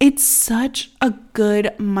it's such a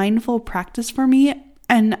good mindful practice for me,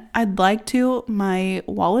 and I'd like to. My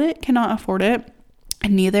wallet cannot afford it,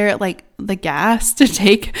 and neither like the gas to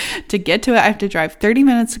take to get to it. I have to drive 30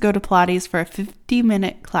 minutes to go to Pilates for a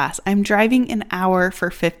 50-minute class. I'm driving an hour for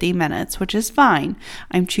 50 minutes, which is fine.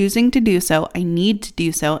 I'm choosing to do so. I need to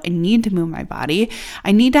do so. I need to move my body.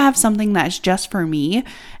 I need to have something that's just for me.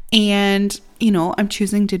 And, I'm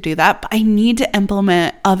choosing to do that, but I need to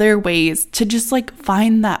implement other ways to just like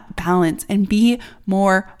find that balance and be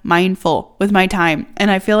more mindful with my time.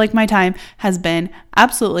 And I feel like my time has been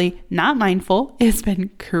absolutely not mindful. It's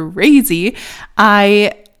been crazy.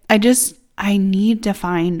 I need to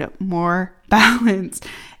find more balance,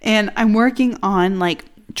 and I'm working on like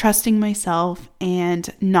trusting myself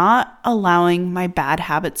and not allowing my bad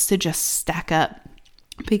habits to just stack up,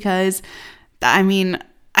 because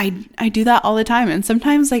I do that all the time. And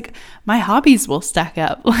sometimes like my hobbies will stack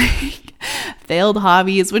up, like failed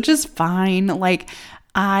hobbies, which is fine. Like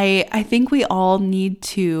I think we all need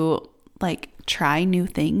to like try new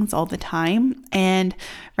things all the time. And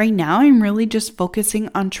right now I'm really just focusing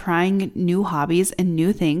on trying new hobbies and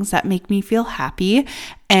new things that make me feel happy,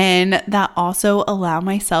 and that also allow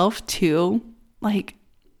myself to like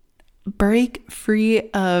break free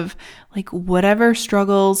of like whatever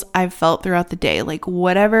struggles I've felt throughout the day, like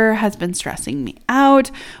whatever has been stressing me out,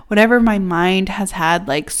 whatever my mind has had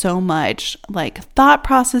like so much like thought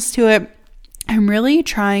process to it. I'm really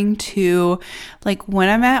trying to, like, when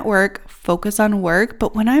I'm at work, focus on work,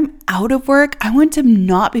 but when I'm out of work, I want to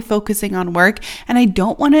not be focusing on work, and I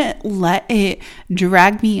don't want to let it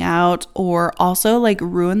drag me out or also like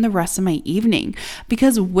ruin the rest of my evening,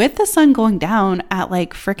 because with the sun going down at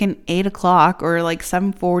like freaking 8 o'clock or like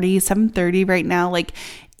 7:40, 7:30 right now, like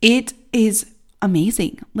it is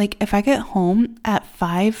amazing. Like if I get home at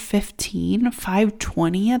 5:15,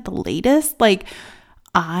 5:20 at the latest, like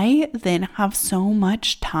I then have so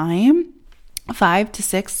much time 5 to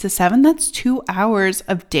 6 to 7, that's 2 hours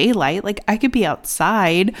of daylight. Like I could be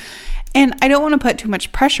outside, and I don't want to put too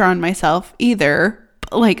much pressure on myself either.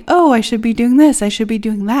 Like, oh, I should be doing this, I should be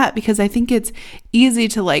doing that, because I think it's easy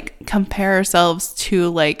to like compare ourselves to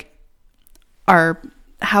like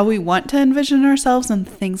how we want to envision ourselves and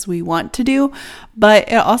the things we want to do, but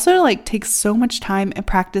it also like takes so much time and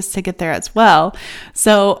practice to get there as well.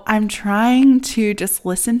 So I'm trying to just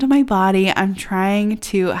listen to my body. I'm trying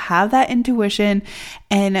to have that intuition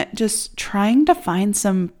and just trying to find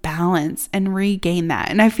some balance and regain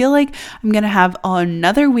that. And I feel like I'm going to have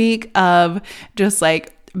another week of just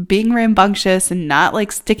like being rambunctious and not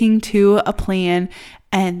like sticking to a plan,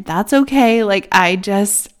 and that's okay. Like I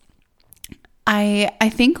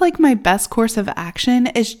think like my best course of action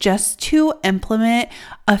is just to implement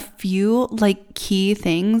a few like key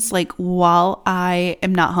things like while I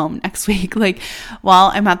am not home next week, like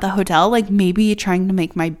while I'm at the hotel, like maybe trying to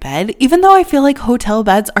make my bed, even though I feel like hotel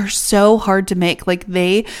beds are so hard to make. Like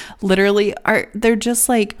they literally they're just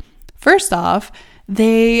like, first off,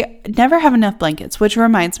 they never have enough blankets, which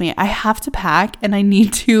reminds me, I have to pack and I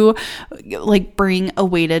need to like bring a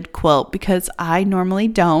weighted quilt because I normally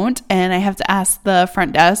don't. And I have to ask the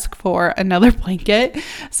front desk for another blanket.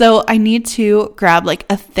 So I need to grab like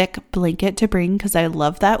a thick blanket to bring because I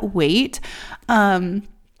love that weight.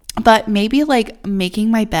 But maybe like making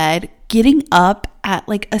my bed, getting up at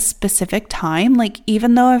like a specific time, like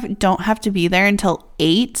even though I don't have to be there until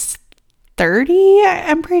 8:30,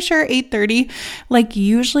 I'm pretty sure 8:30, like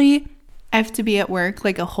usually I have to be at work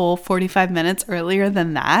like a whole 45 minutes earlier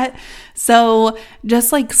than that. So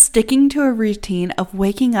just like sticking to a routine of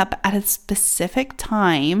waking up at a specific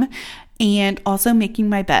time and also making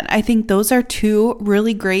my bed. I think those are two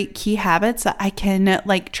really great key habits that I can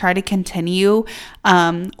like try to continue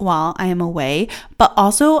while I am away. But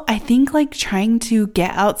also I think like trying to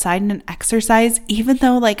get outside and exercise, even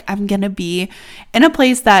though like I'm going to be in a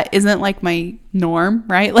place that isn't like my norm,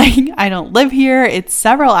 right? Like I don't live here. It's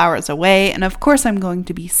several hours away. And of course I'm going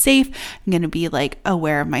to be safe. I'm going to be like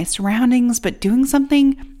aware of my surroundings, but doing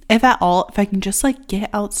something, if at all, if I can just like get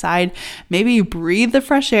outside, maybe breathe the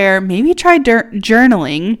fresh air, maybe try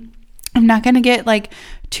journaling. I'm not going to get like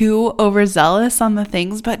too overzealous on the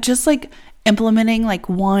things, but just like implementing like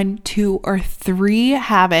 1, 2, or 3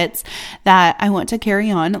 habits that I want to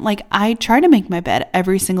carry on. Like I try to make my bed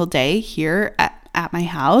every single day here at my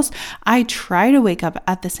house. I try to wake up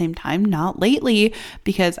at the same time, not lately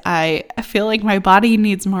because I feel like my body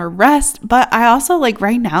needs more rest, but I also like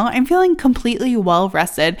right now I'm feeling completely well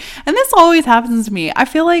rested. And this always happens to me. I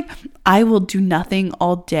feel like I will do nothing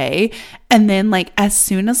all day, and then like as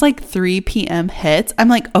soon as like 3 p.m. hits, I'm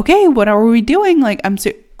like, okay, what are we doing? Like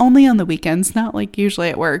only on the weekends, not like usually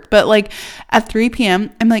at work, but like at 3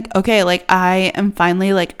 p.m. I'm like, okay, like I am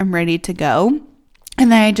finally like I'm ready to go. And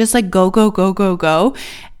then I just like go.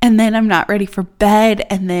 And then I'm not ready for bed.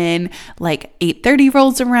 And then like 8:30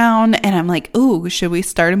 rolls around and I'm like, ooh, should we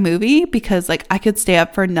start a movie? Because like I could stay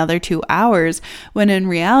up for another 2 hours, when in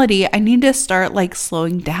reality, I need to start like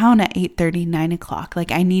slowing down at 8:30, 9 o'clock.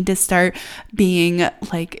 Like I need to start being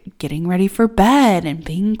like getting ready for bed and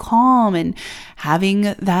being calm and having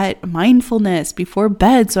that mindfulness before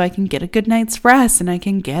bed so I can get a good night's rest and I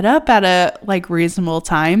can get up at a like reasonable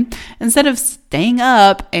time instead of staying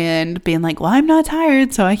up and being like, well, I'm not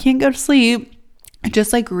tired, so I can't go to sleep.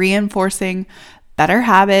 Just like reinforcing better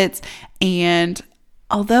habits. And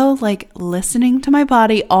although like listening to my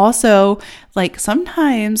body, also like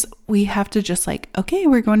sometimes we have to just like, okay,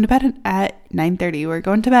 we're going to bed at 9:30. We're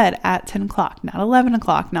going to bed at 10 o'clock, not 11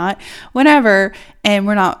 o'clock, not whenever. And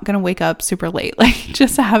we're not going to wake up super late. Like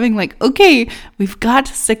just having like, okay, we've got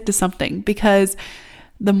to stick to something, because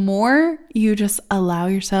the more you just allow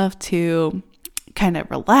yourself to kind of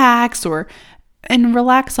relax and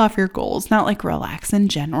relax off your goals, not like relax in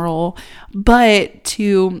general, but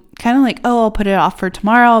to kind of like, oh, I'll put it off for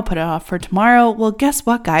tomorrow. Well, guess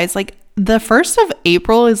what, guys? Like the 1st of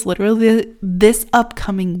April is literally this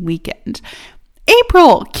upcoming weekend.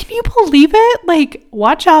 April, can you believe it? Like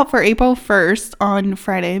watch out for April 1st on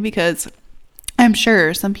Friday, because I'm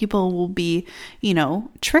sure some people will be,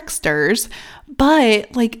 tricksters,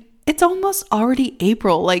 but like it's almost already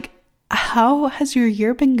April. Like, how has your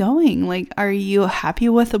year been going? Like, are you happy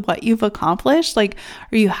with what you've accomplished? Like,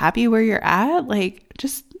 are you happy where you're at? Like,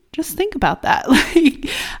 just think about that. Like,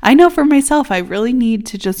 I know for myself, I really need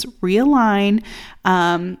to just realign,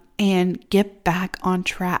 and get back on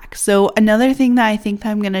track. So another thing that I think that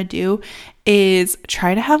I'm going to do is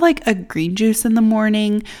try to have like a green juice in the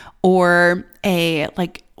morning or a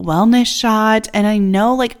like wellness shot. And I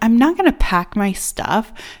know like I'm not going to pack my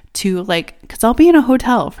stuff to like, because I'll be in a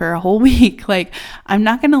hotel for a whole week. Like, I'm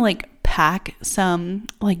not going to like pack some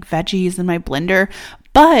like veggies in my blender,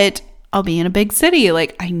 but I'll be in a big city.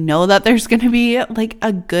 Like, I know that there's going to be like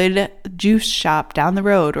a good juice shop down the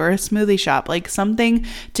road or a smoothie shop, like something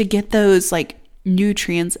to get those like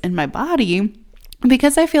nutrients in my body.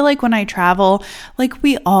 Because I feel like when I travel, like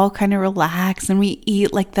we all kind of relax and we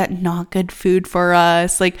eat like that not good food for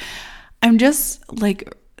us. Like, I'm just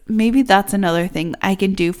like, maybe that's another thing I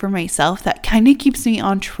can do for myself that kind of keeps me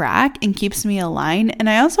on track and keeps me aligned. And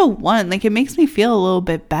I also want, like, it makes me feel a little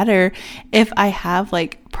bit better if I have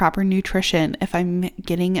like proper nutrition, if I'm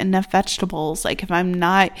getting enough vegetables, like if I'm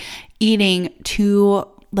not eating too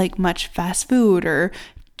like much fast food or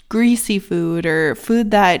greasy food or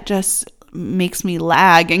food that just makes me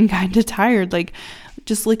lag and kind of tired. Like,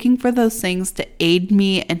 just looking for those things to aid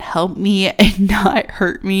me and help me and not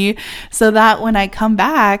hurt me, so that when I come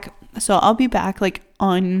back, so I'll be back like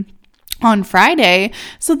on Friday,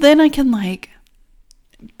 so then I can like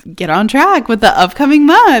get on track with the upcoming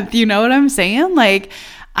month. You know what I'm saying? Like,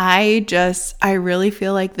 I really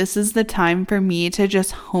feel like this is the time for me to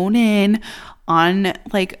just hone in on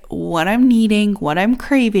like what I'm needing, what I'm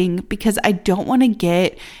craving, because I don't want to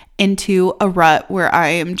get into a rut where I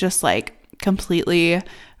am just like completely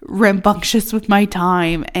rambunctious with my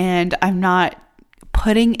time and I'm not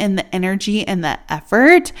putting in the energy and the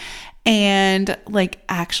effort and like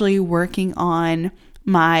actually working on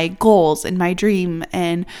my goals and my dream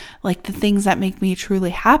and like the things that make me truly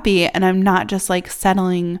happy. And I'm not just like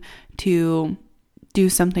settling to do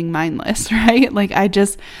something mindless, right? Like,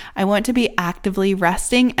 I want to be actively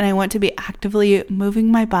resting and I want to be actively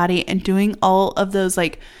moving my body and doing all of those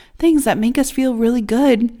like things that make us feel really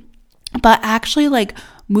good, but actually like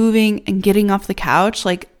moving and getting off the couch,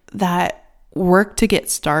 like that work to get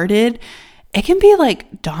started, it can be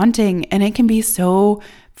like daunting and it can be so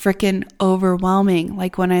freaking overwhelming.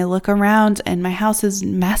 Like, when I look around and my house is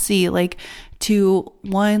messy, like to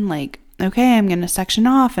one, like, okay, I'm going to section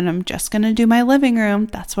off and I'm just going to do my living room.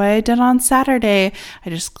 That's what I did on Saturday. I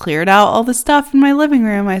just cleared out all the stuff in my living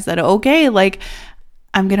room. I said, okay, like,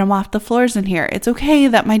 I'm going to mop the floors in here. It's okay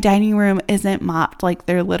that my dining room isn't mopped. Like,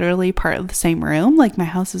 they're literally part of the same room. Like, my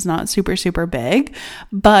house is not super, super big,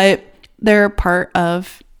 but they're part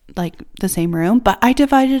of like the same room. But I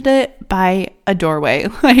divided it by a doorway,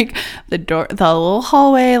 like the little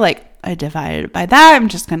hallway, like I divided it by that. I'm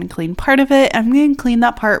just going to clean part of it. I'm going to clean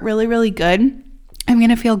that part really, really good. I'm going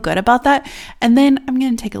to feel good about that. And then I'm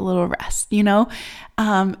going to take a little rest, you know?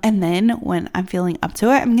 And then when I'm feeling up to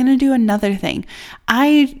it, I'm going to do another thing.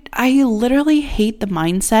 I literally hate the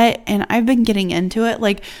mindset, and I've been getting into it,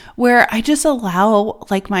 like where I just allow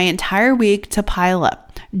like my entire week to pile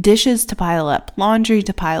up, dishes to pile up, laundry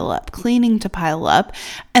to pile up, cleaning to pile up.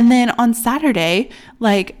 And then on Saturday,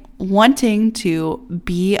 like wanting to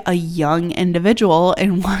be a young individual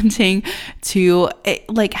and wanting to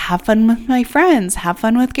like have fun with my friends, have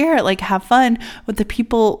fun with Garrett, like have fun with the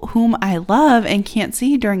people whom I love and can't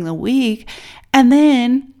see during the week. And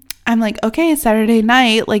then I'm like, okay, Saturday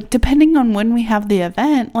night, like depending on when we have the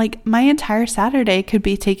event, like my entire Saturday could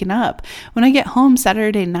be taken up. When I get home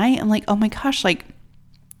Saturday night, I'm like, oh my gosh, like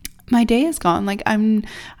my day is gone. Like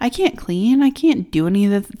I can't clean. I can't do any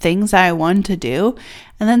of the things that I want to do.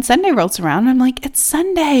 And then Sunday rolls around. I'm like, it's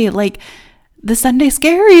Sunday. Like the Sunday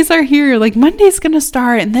scaries are here. Like Monday's going to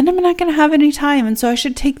start and then I'm not going to have any time. And so I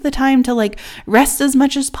should take the time to like rest as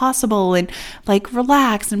much as possible and like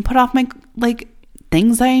relax and put off my like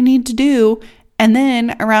things I need to do. And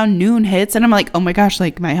then around noon hits and I'm like, oh my gosh,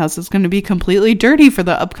 like my house is going to be completely dirty for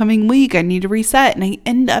the upcoming week. I need to reset. And I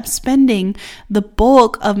end up spending the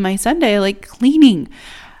bulk of my Sunday like cleaning.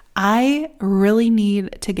 I really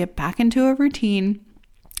need to get back into a routine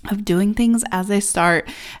of doing things as they start.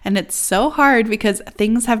 And it's so hard because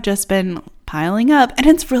things have just been piling up and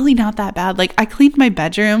it's really not that bad. Like I cleaned my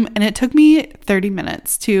bedroom and it took me 30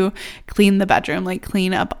 minutes to clean the bedroom, like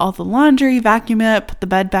clean up all the laundry, vacuum it, put the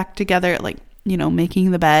bed back together, like, you know,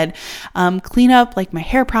 making the bed, clean up like my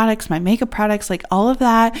hair products, my makeup products, like all of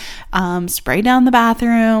that, spray down the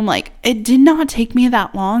bathroom. Like it did not take me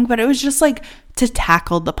that long, but it was just like to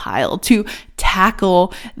tackle the pile, to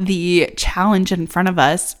tackle the challenge in front of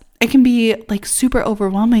us. It can be like super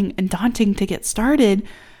overwhelming and daunting to get started,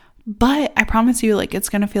 but I promise you, like, it's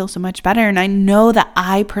going to feel so much better. And I know that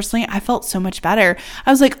I felt so much better.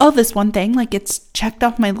 I was like, oh, this one thing, like it's checked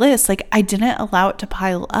off my list. Like I didn't allow it to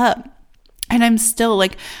pile up. And I'm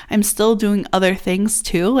still doing other things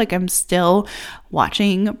too. Like I'm still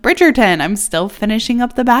watching Bridgerton. I'm still finishing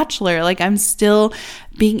up The Bachelor. Like I'm still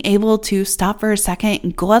being able to stop for a second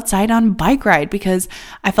and go outside on a bike ride because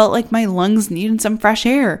I felt like my lungs needed some fresh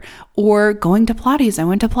air, or going to Pilates. I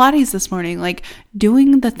went to Pilates this morning, like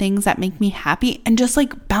doing the things that make me happy and just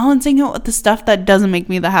like balancing it with the stuff that doesn't make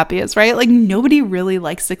me the happiest, right? Like nobody really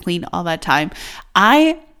likes to clean all that time.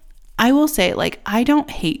 I will say, like, I don't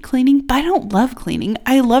hate cleaning, but I don't love cleaning.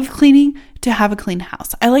 I love cleaning to have a clean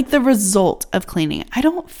house. I like the result of cleaning. I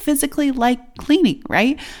don't physically like cleaning,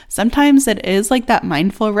 right? Sometimes it is like that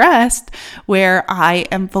mindful rest where I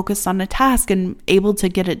am focused on a task and able to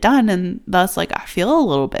get it done. And thus, like, I feel a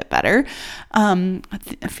little bit better. I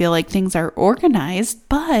feel like things are organized,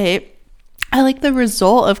 but I like the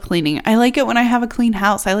result of cleaning. I like it when I have a clean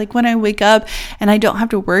house. I like when I wake up and I don't have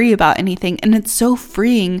to worry about anything. And it's so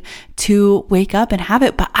freeing to wake up and have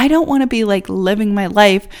it. But I don't want to be like living my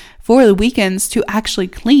life for the weekends to actually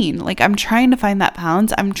clean. Like I'm trying to find that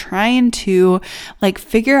balance. I'm trying to like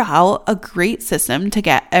figure out a great system to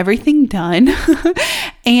get everything done.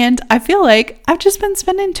 And I feel like I've just been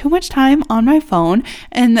spending too much time on my phone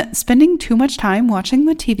and spending too much time watching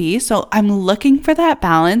the TV. So I'm looking for that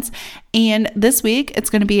balance. And this week, it's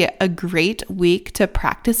going to be a great week to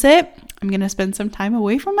practice it. I'm going to spend some time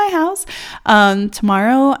away from my house.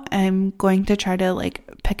 Tomorrow, I'm going to try to like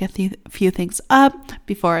pick a few things up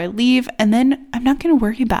before I leave. And then I'm not going to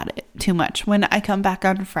worry about it too much when I come back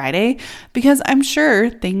on Friday, because I'm sure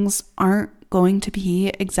things aren't going to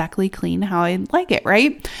be exactly clean how I like it,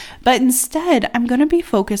 right? But instead, I'm going to be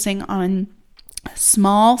focusing on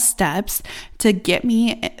small steps to get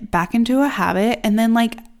me back into a habit, and then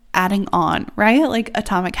like adding on, right? Like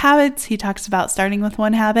Atomic Habits, he talks about starting with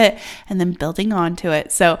one habit and then building onto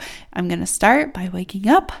it. So I'm going to start by waking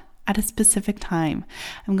up at a specific time.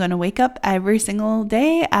 I'm going to wake up every single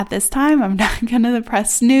day at this time. I'm not going to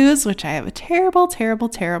press snooze, which I have a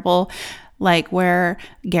terrible, like where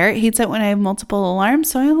Garrett hates it when I have multiple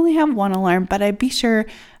alarms. So I only have one alarm, but I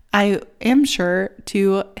am sure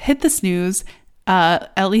to hit the snooze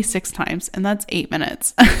at least 6 times, and that's 8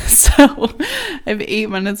 minutes. So I have 8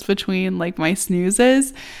 minutes between like my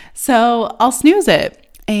snoozes. So I'll snooze it,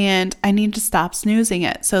 and I need to stop snoozing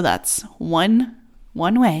it. So that's one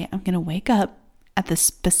way. I'm going to wake up at the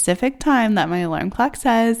specific time that my alarm clock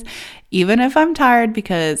says, even if I'm tired,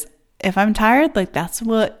 because if I'm tired, like that's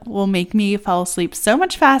what will make me fall asleep so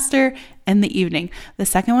much faster in the evening. The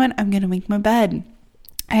second one, I'm going to make my bed.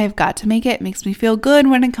 I have got to make it. It makes me feel good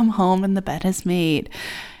when I come home and the bed is made.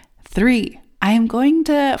 3, I am going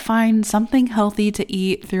to find something healthy to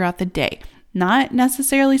eat throughout the day. Not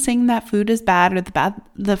necessarily saying that food is bad or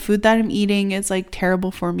the food that I'm eating is like terrible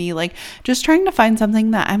for me. Like just trying to find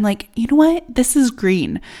something that I'm like, you know what? This is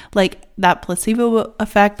green. Like that placebo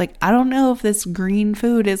effect. Like I don't know if this green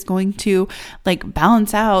food is going to like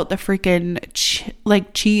balance out the freaking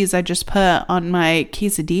cheese I just put on my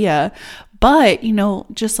quesadilla. But, you know,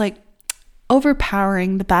 just like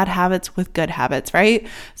overpowering the bad habits with good habits, right?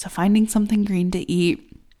 So finding something green to eat.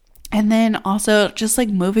 And then also just like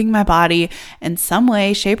moving my body in some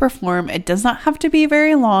way, shape, or form. It does not have to be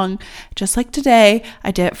very long. Just like today, I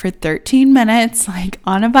did it for 13 minutes, like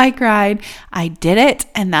on a bike ride. I did it,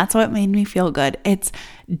 and that's what made me feel good. It's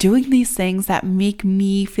doing these things that make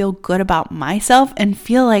me feel good about myself and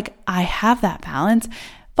feel like I have that balance,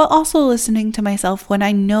 but also listening to myself when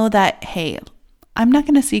I know that, hey, I'm not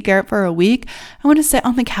going to see Garrett for a week. I want to sit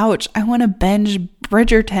on the couch. I want to binge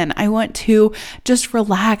Bridgerton. I want to just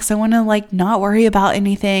relax. I want to like not worry about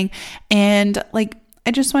anything. And like,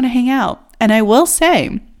 I just want to hang out. And I will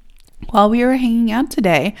say, while we were hanging out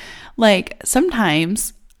today, like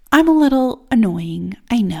sometimes I'm a little annoying.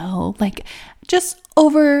 I know, like just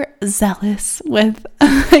overzealous with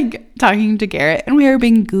like talking to Garrett, and we were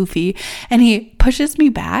being goofy, and he pushes me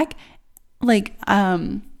back. Like,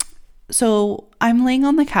 so I'm laying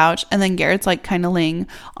on the couch, and then Garrett's like kind of laying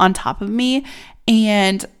on top of me,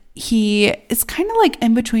 and he is kind of like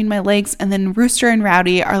in between my legs, and then Rooster and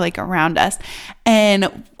Rowdy are like around us,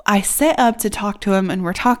 and I sit up to talk to him, and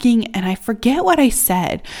we're talking, and I forget what I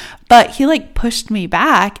said, but he like pushed me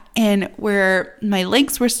back, and where my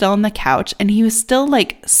legs were still on the couch, and he was still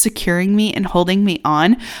like securing me and holding me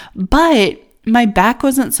on, but my back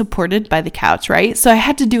wasn't supported by the couch, right? So I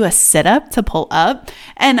had to do a sit-up to pull up.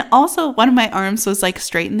 And also one of my arms was like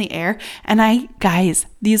straight in the air. And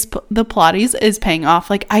the Pilates is paying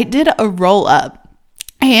off. Like I did a roll up.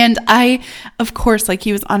 And I, of course, like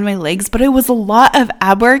he was on my legs, but it was a lot of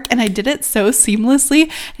ab work and I did it so seamlessly.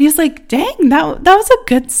 And he was like, dang, that was a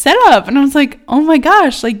good setup. And I was like, oh my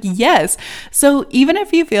gosh, like, yes. So even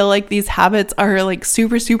if you feel like these habits are like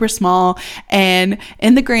super, super small and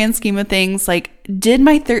in the grand scheme of things, like did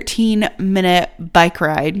my 13-minute bike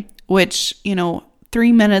ride, which,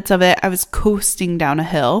 3 minutes of it, I was coasting down a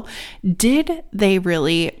hill. Did they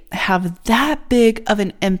really have that big of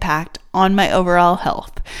an impact on my overall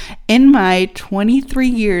health? In my 23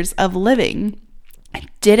 years of living,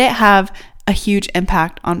 did it have a huge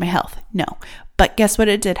impact on my health? No. But guess what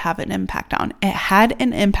it did have an impact on? It had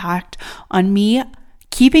an impact on me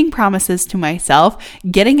keeping promises to myself,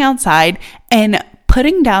 getting outside and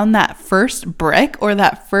putting down that first brick or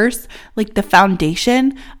that first, like the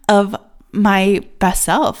foundation of my best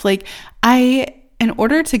self. Like in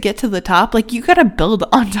order to get to the top, like you got to build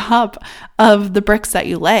on top of the bricks that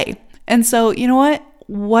you lay. And so, you know what?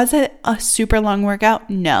 Was it a super long workout?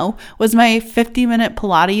 No. Was my 50-minute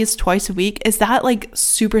Pilates twice a week? Is that like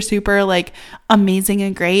super, super like amazing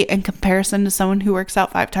and great in comparison to someone who works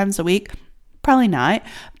out 5 times a week? Probably not.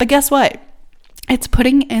 But guess what? It's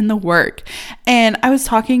putting in the work. And I was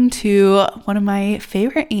talking to one of my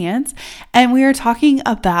favorite aunts, and we were talking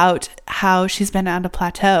about how she's been at a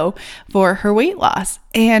plateau for her weight loss.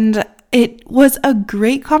 And it was a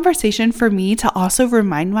great conversation for me to also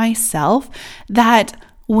remind myself that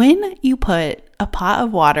when you put a pot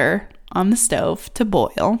of water on the stove to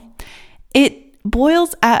boil, it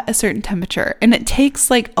boils at a certain temperature and it takes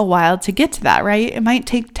like a while to get to that, right? It might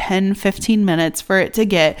take 10-15 minutes for it to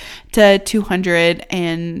get to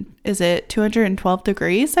 212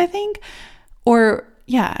 degrees, I think? Or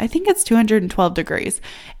yeah, I think it's 212 degrees.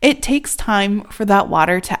 It takes time for that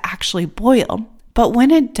water to actually boil. But when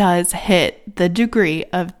it does hit the degree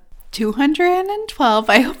of 212,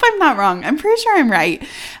 I hope I'm not wrong. I'm pretty sure I'm right.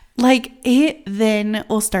 Like it then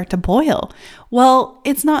will start to boil. Well,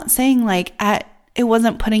 it's not saying like it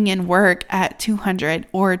wasn't putting in work at 200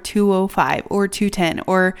 or 205 or 210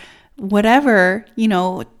 or whatever,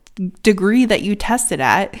 degree that you tested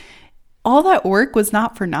at. All that work was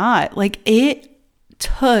not for naught. Like it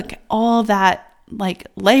took all that like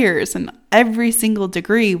layers and every single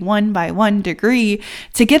degree, 1 by 1 degree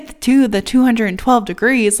to get to the 212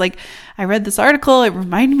 degrees. Like I read this article, it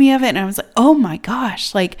reminded me of it. And I was like, oh my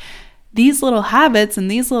gosh, like these little habits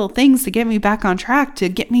and these little things to get me back on track, to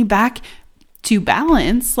get me back to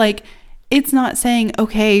balance. Like it's not saying,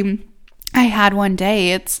 okay, I had one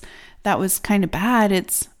day, that was kind of bad.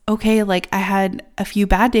 It's okay, like I had a few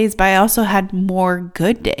bad days, but I also had more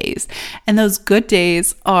good days. And those good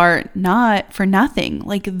days are not for nothing.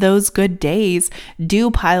 Like those good days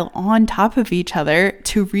do pile on top of each other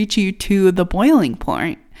to reach you to the boiling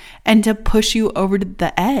point and to push you over to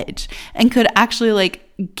the edge and could actually like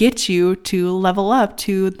get you to level up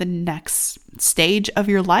to the next stage of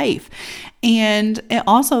your life. And it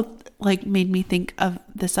also like made me think of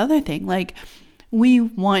this other thing. Like we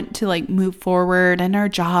want to like move forward in our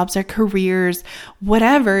jobs, our careers,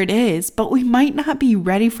 whatever it is, but we might not be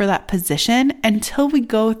ready for that position until we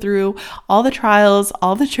go through all the trials,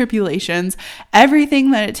 all the tribulations,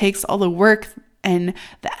 everything that it takes, all the work and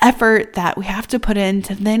the effort that we have to put in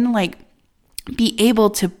to then like be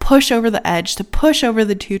able to push over the edge, to push over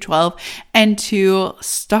the 212 and to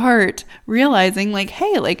start realizing like,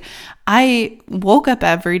 hey, like I woke up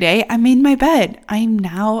every day, I made my bed. I'm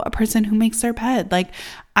now a person who makes their bed. Like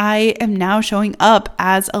I am now showing up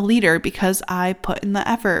as a leader because I put in the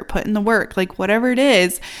effort, put in the work, like whatever it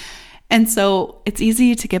is. And so it's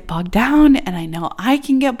easy to get bogged down, and I know I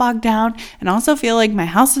can get bogged down and also feel like my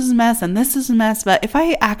house is a mess and this is a mess. But if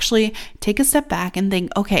I actually take a step back and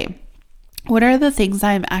think, okay, what are the things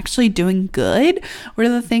I'm actually doing good? What are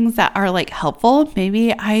the things that are like helpful?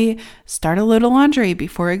 Maybe I start a little laundry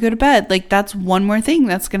before I go to bed. Like that's one more thing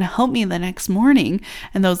that's going to help me the next morning.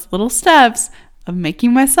 And those little steps of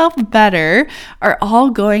making myself better are all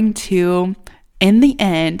going to, in the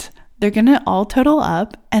end, they're going to all total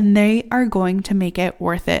up and they are going to make it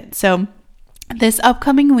worth it. So this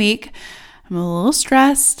upcoming week, I'm a little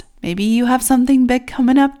stressed. Maybe you have something big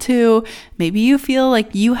coming up too. Maybe you feel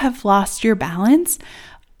like you have lost your balance.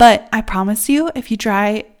 But I promise you, if you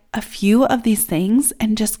try a few of these things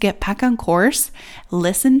and just get back on course,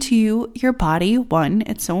 listen to your body. One,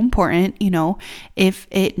 it's so important, if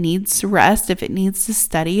it needs to rest, if it needs to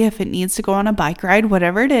study, if it needs to go on a bike ride,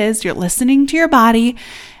 whatever it is, you're listening to your body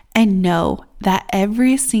and know that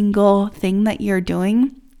every single thing that you're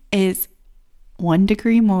doing is 1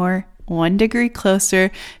 degree more, 1 degree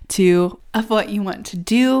closer to of what you want to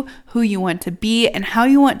do, who you want to be, and how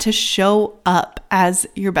you want to show up as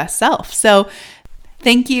your best self. So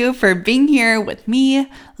Thank you for being here with me,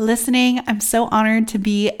 listening. I'm so honored to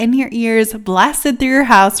be in your ears, blasted through your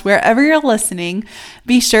house, wherever you're listening.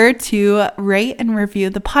 Be sure to rate and review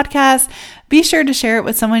the podcast. Be sure to share it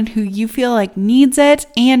with someone who you feel like needs it.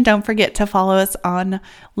 And don't forget to follow us on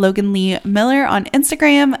Logan Lee Miller on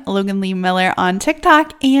Instagram, Logan Lee Miller on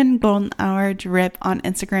TikTok, and Golden Hour Drip on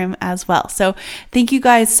Instagram as well. So thank you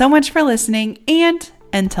guys so much for listening. And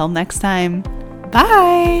until next time,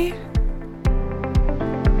 bye.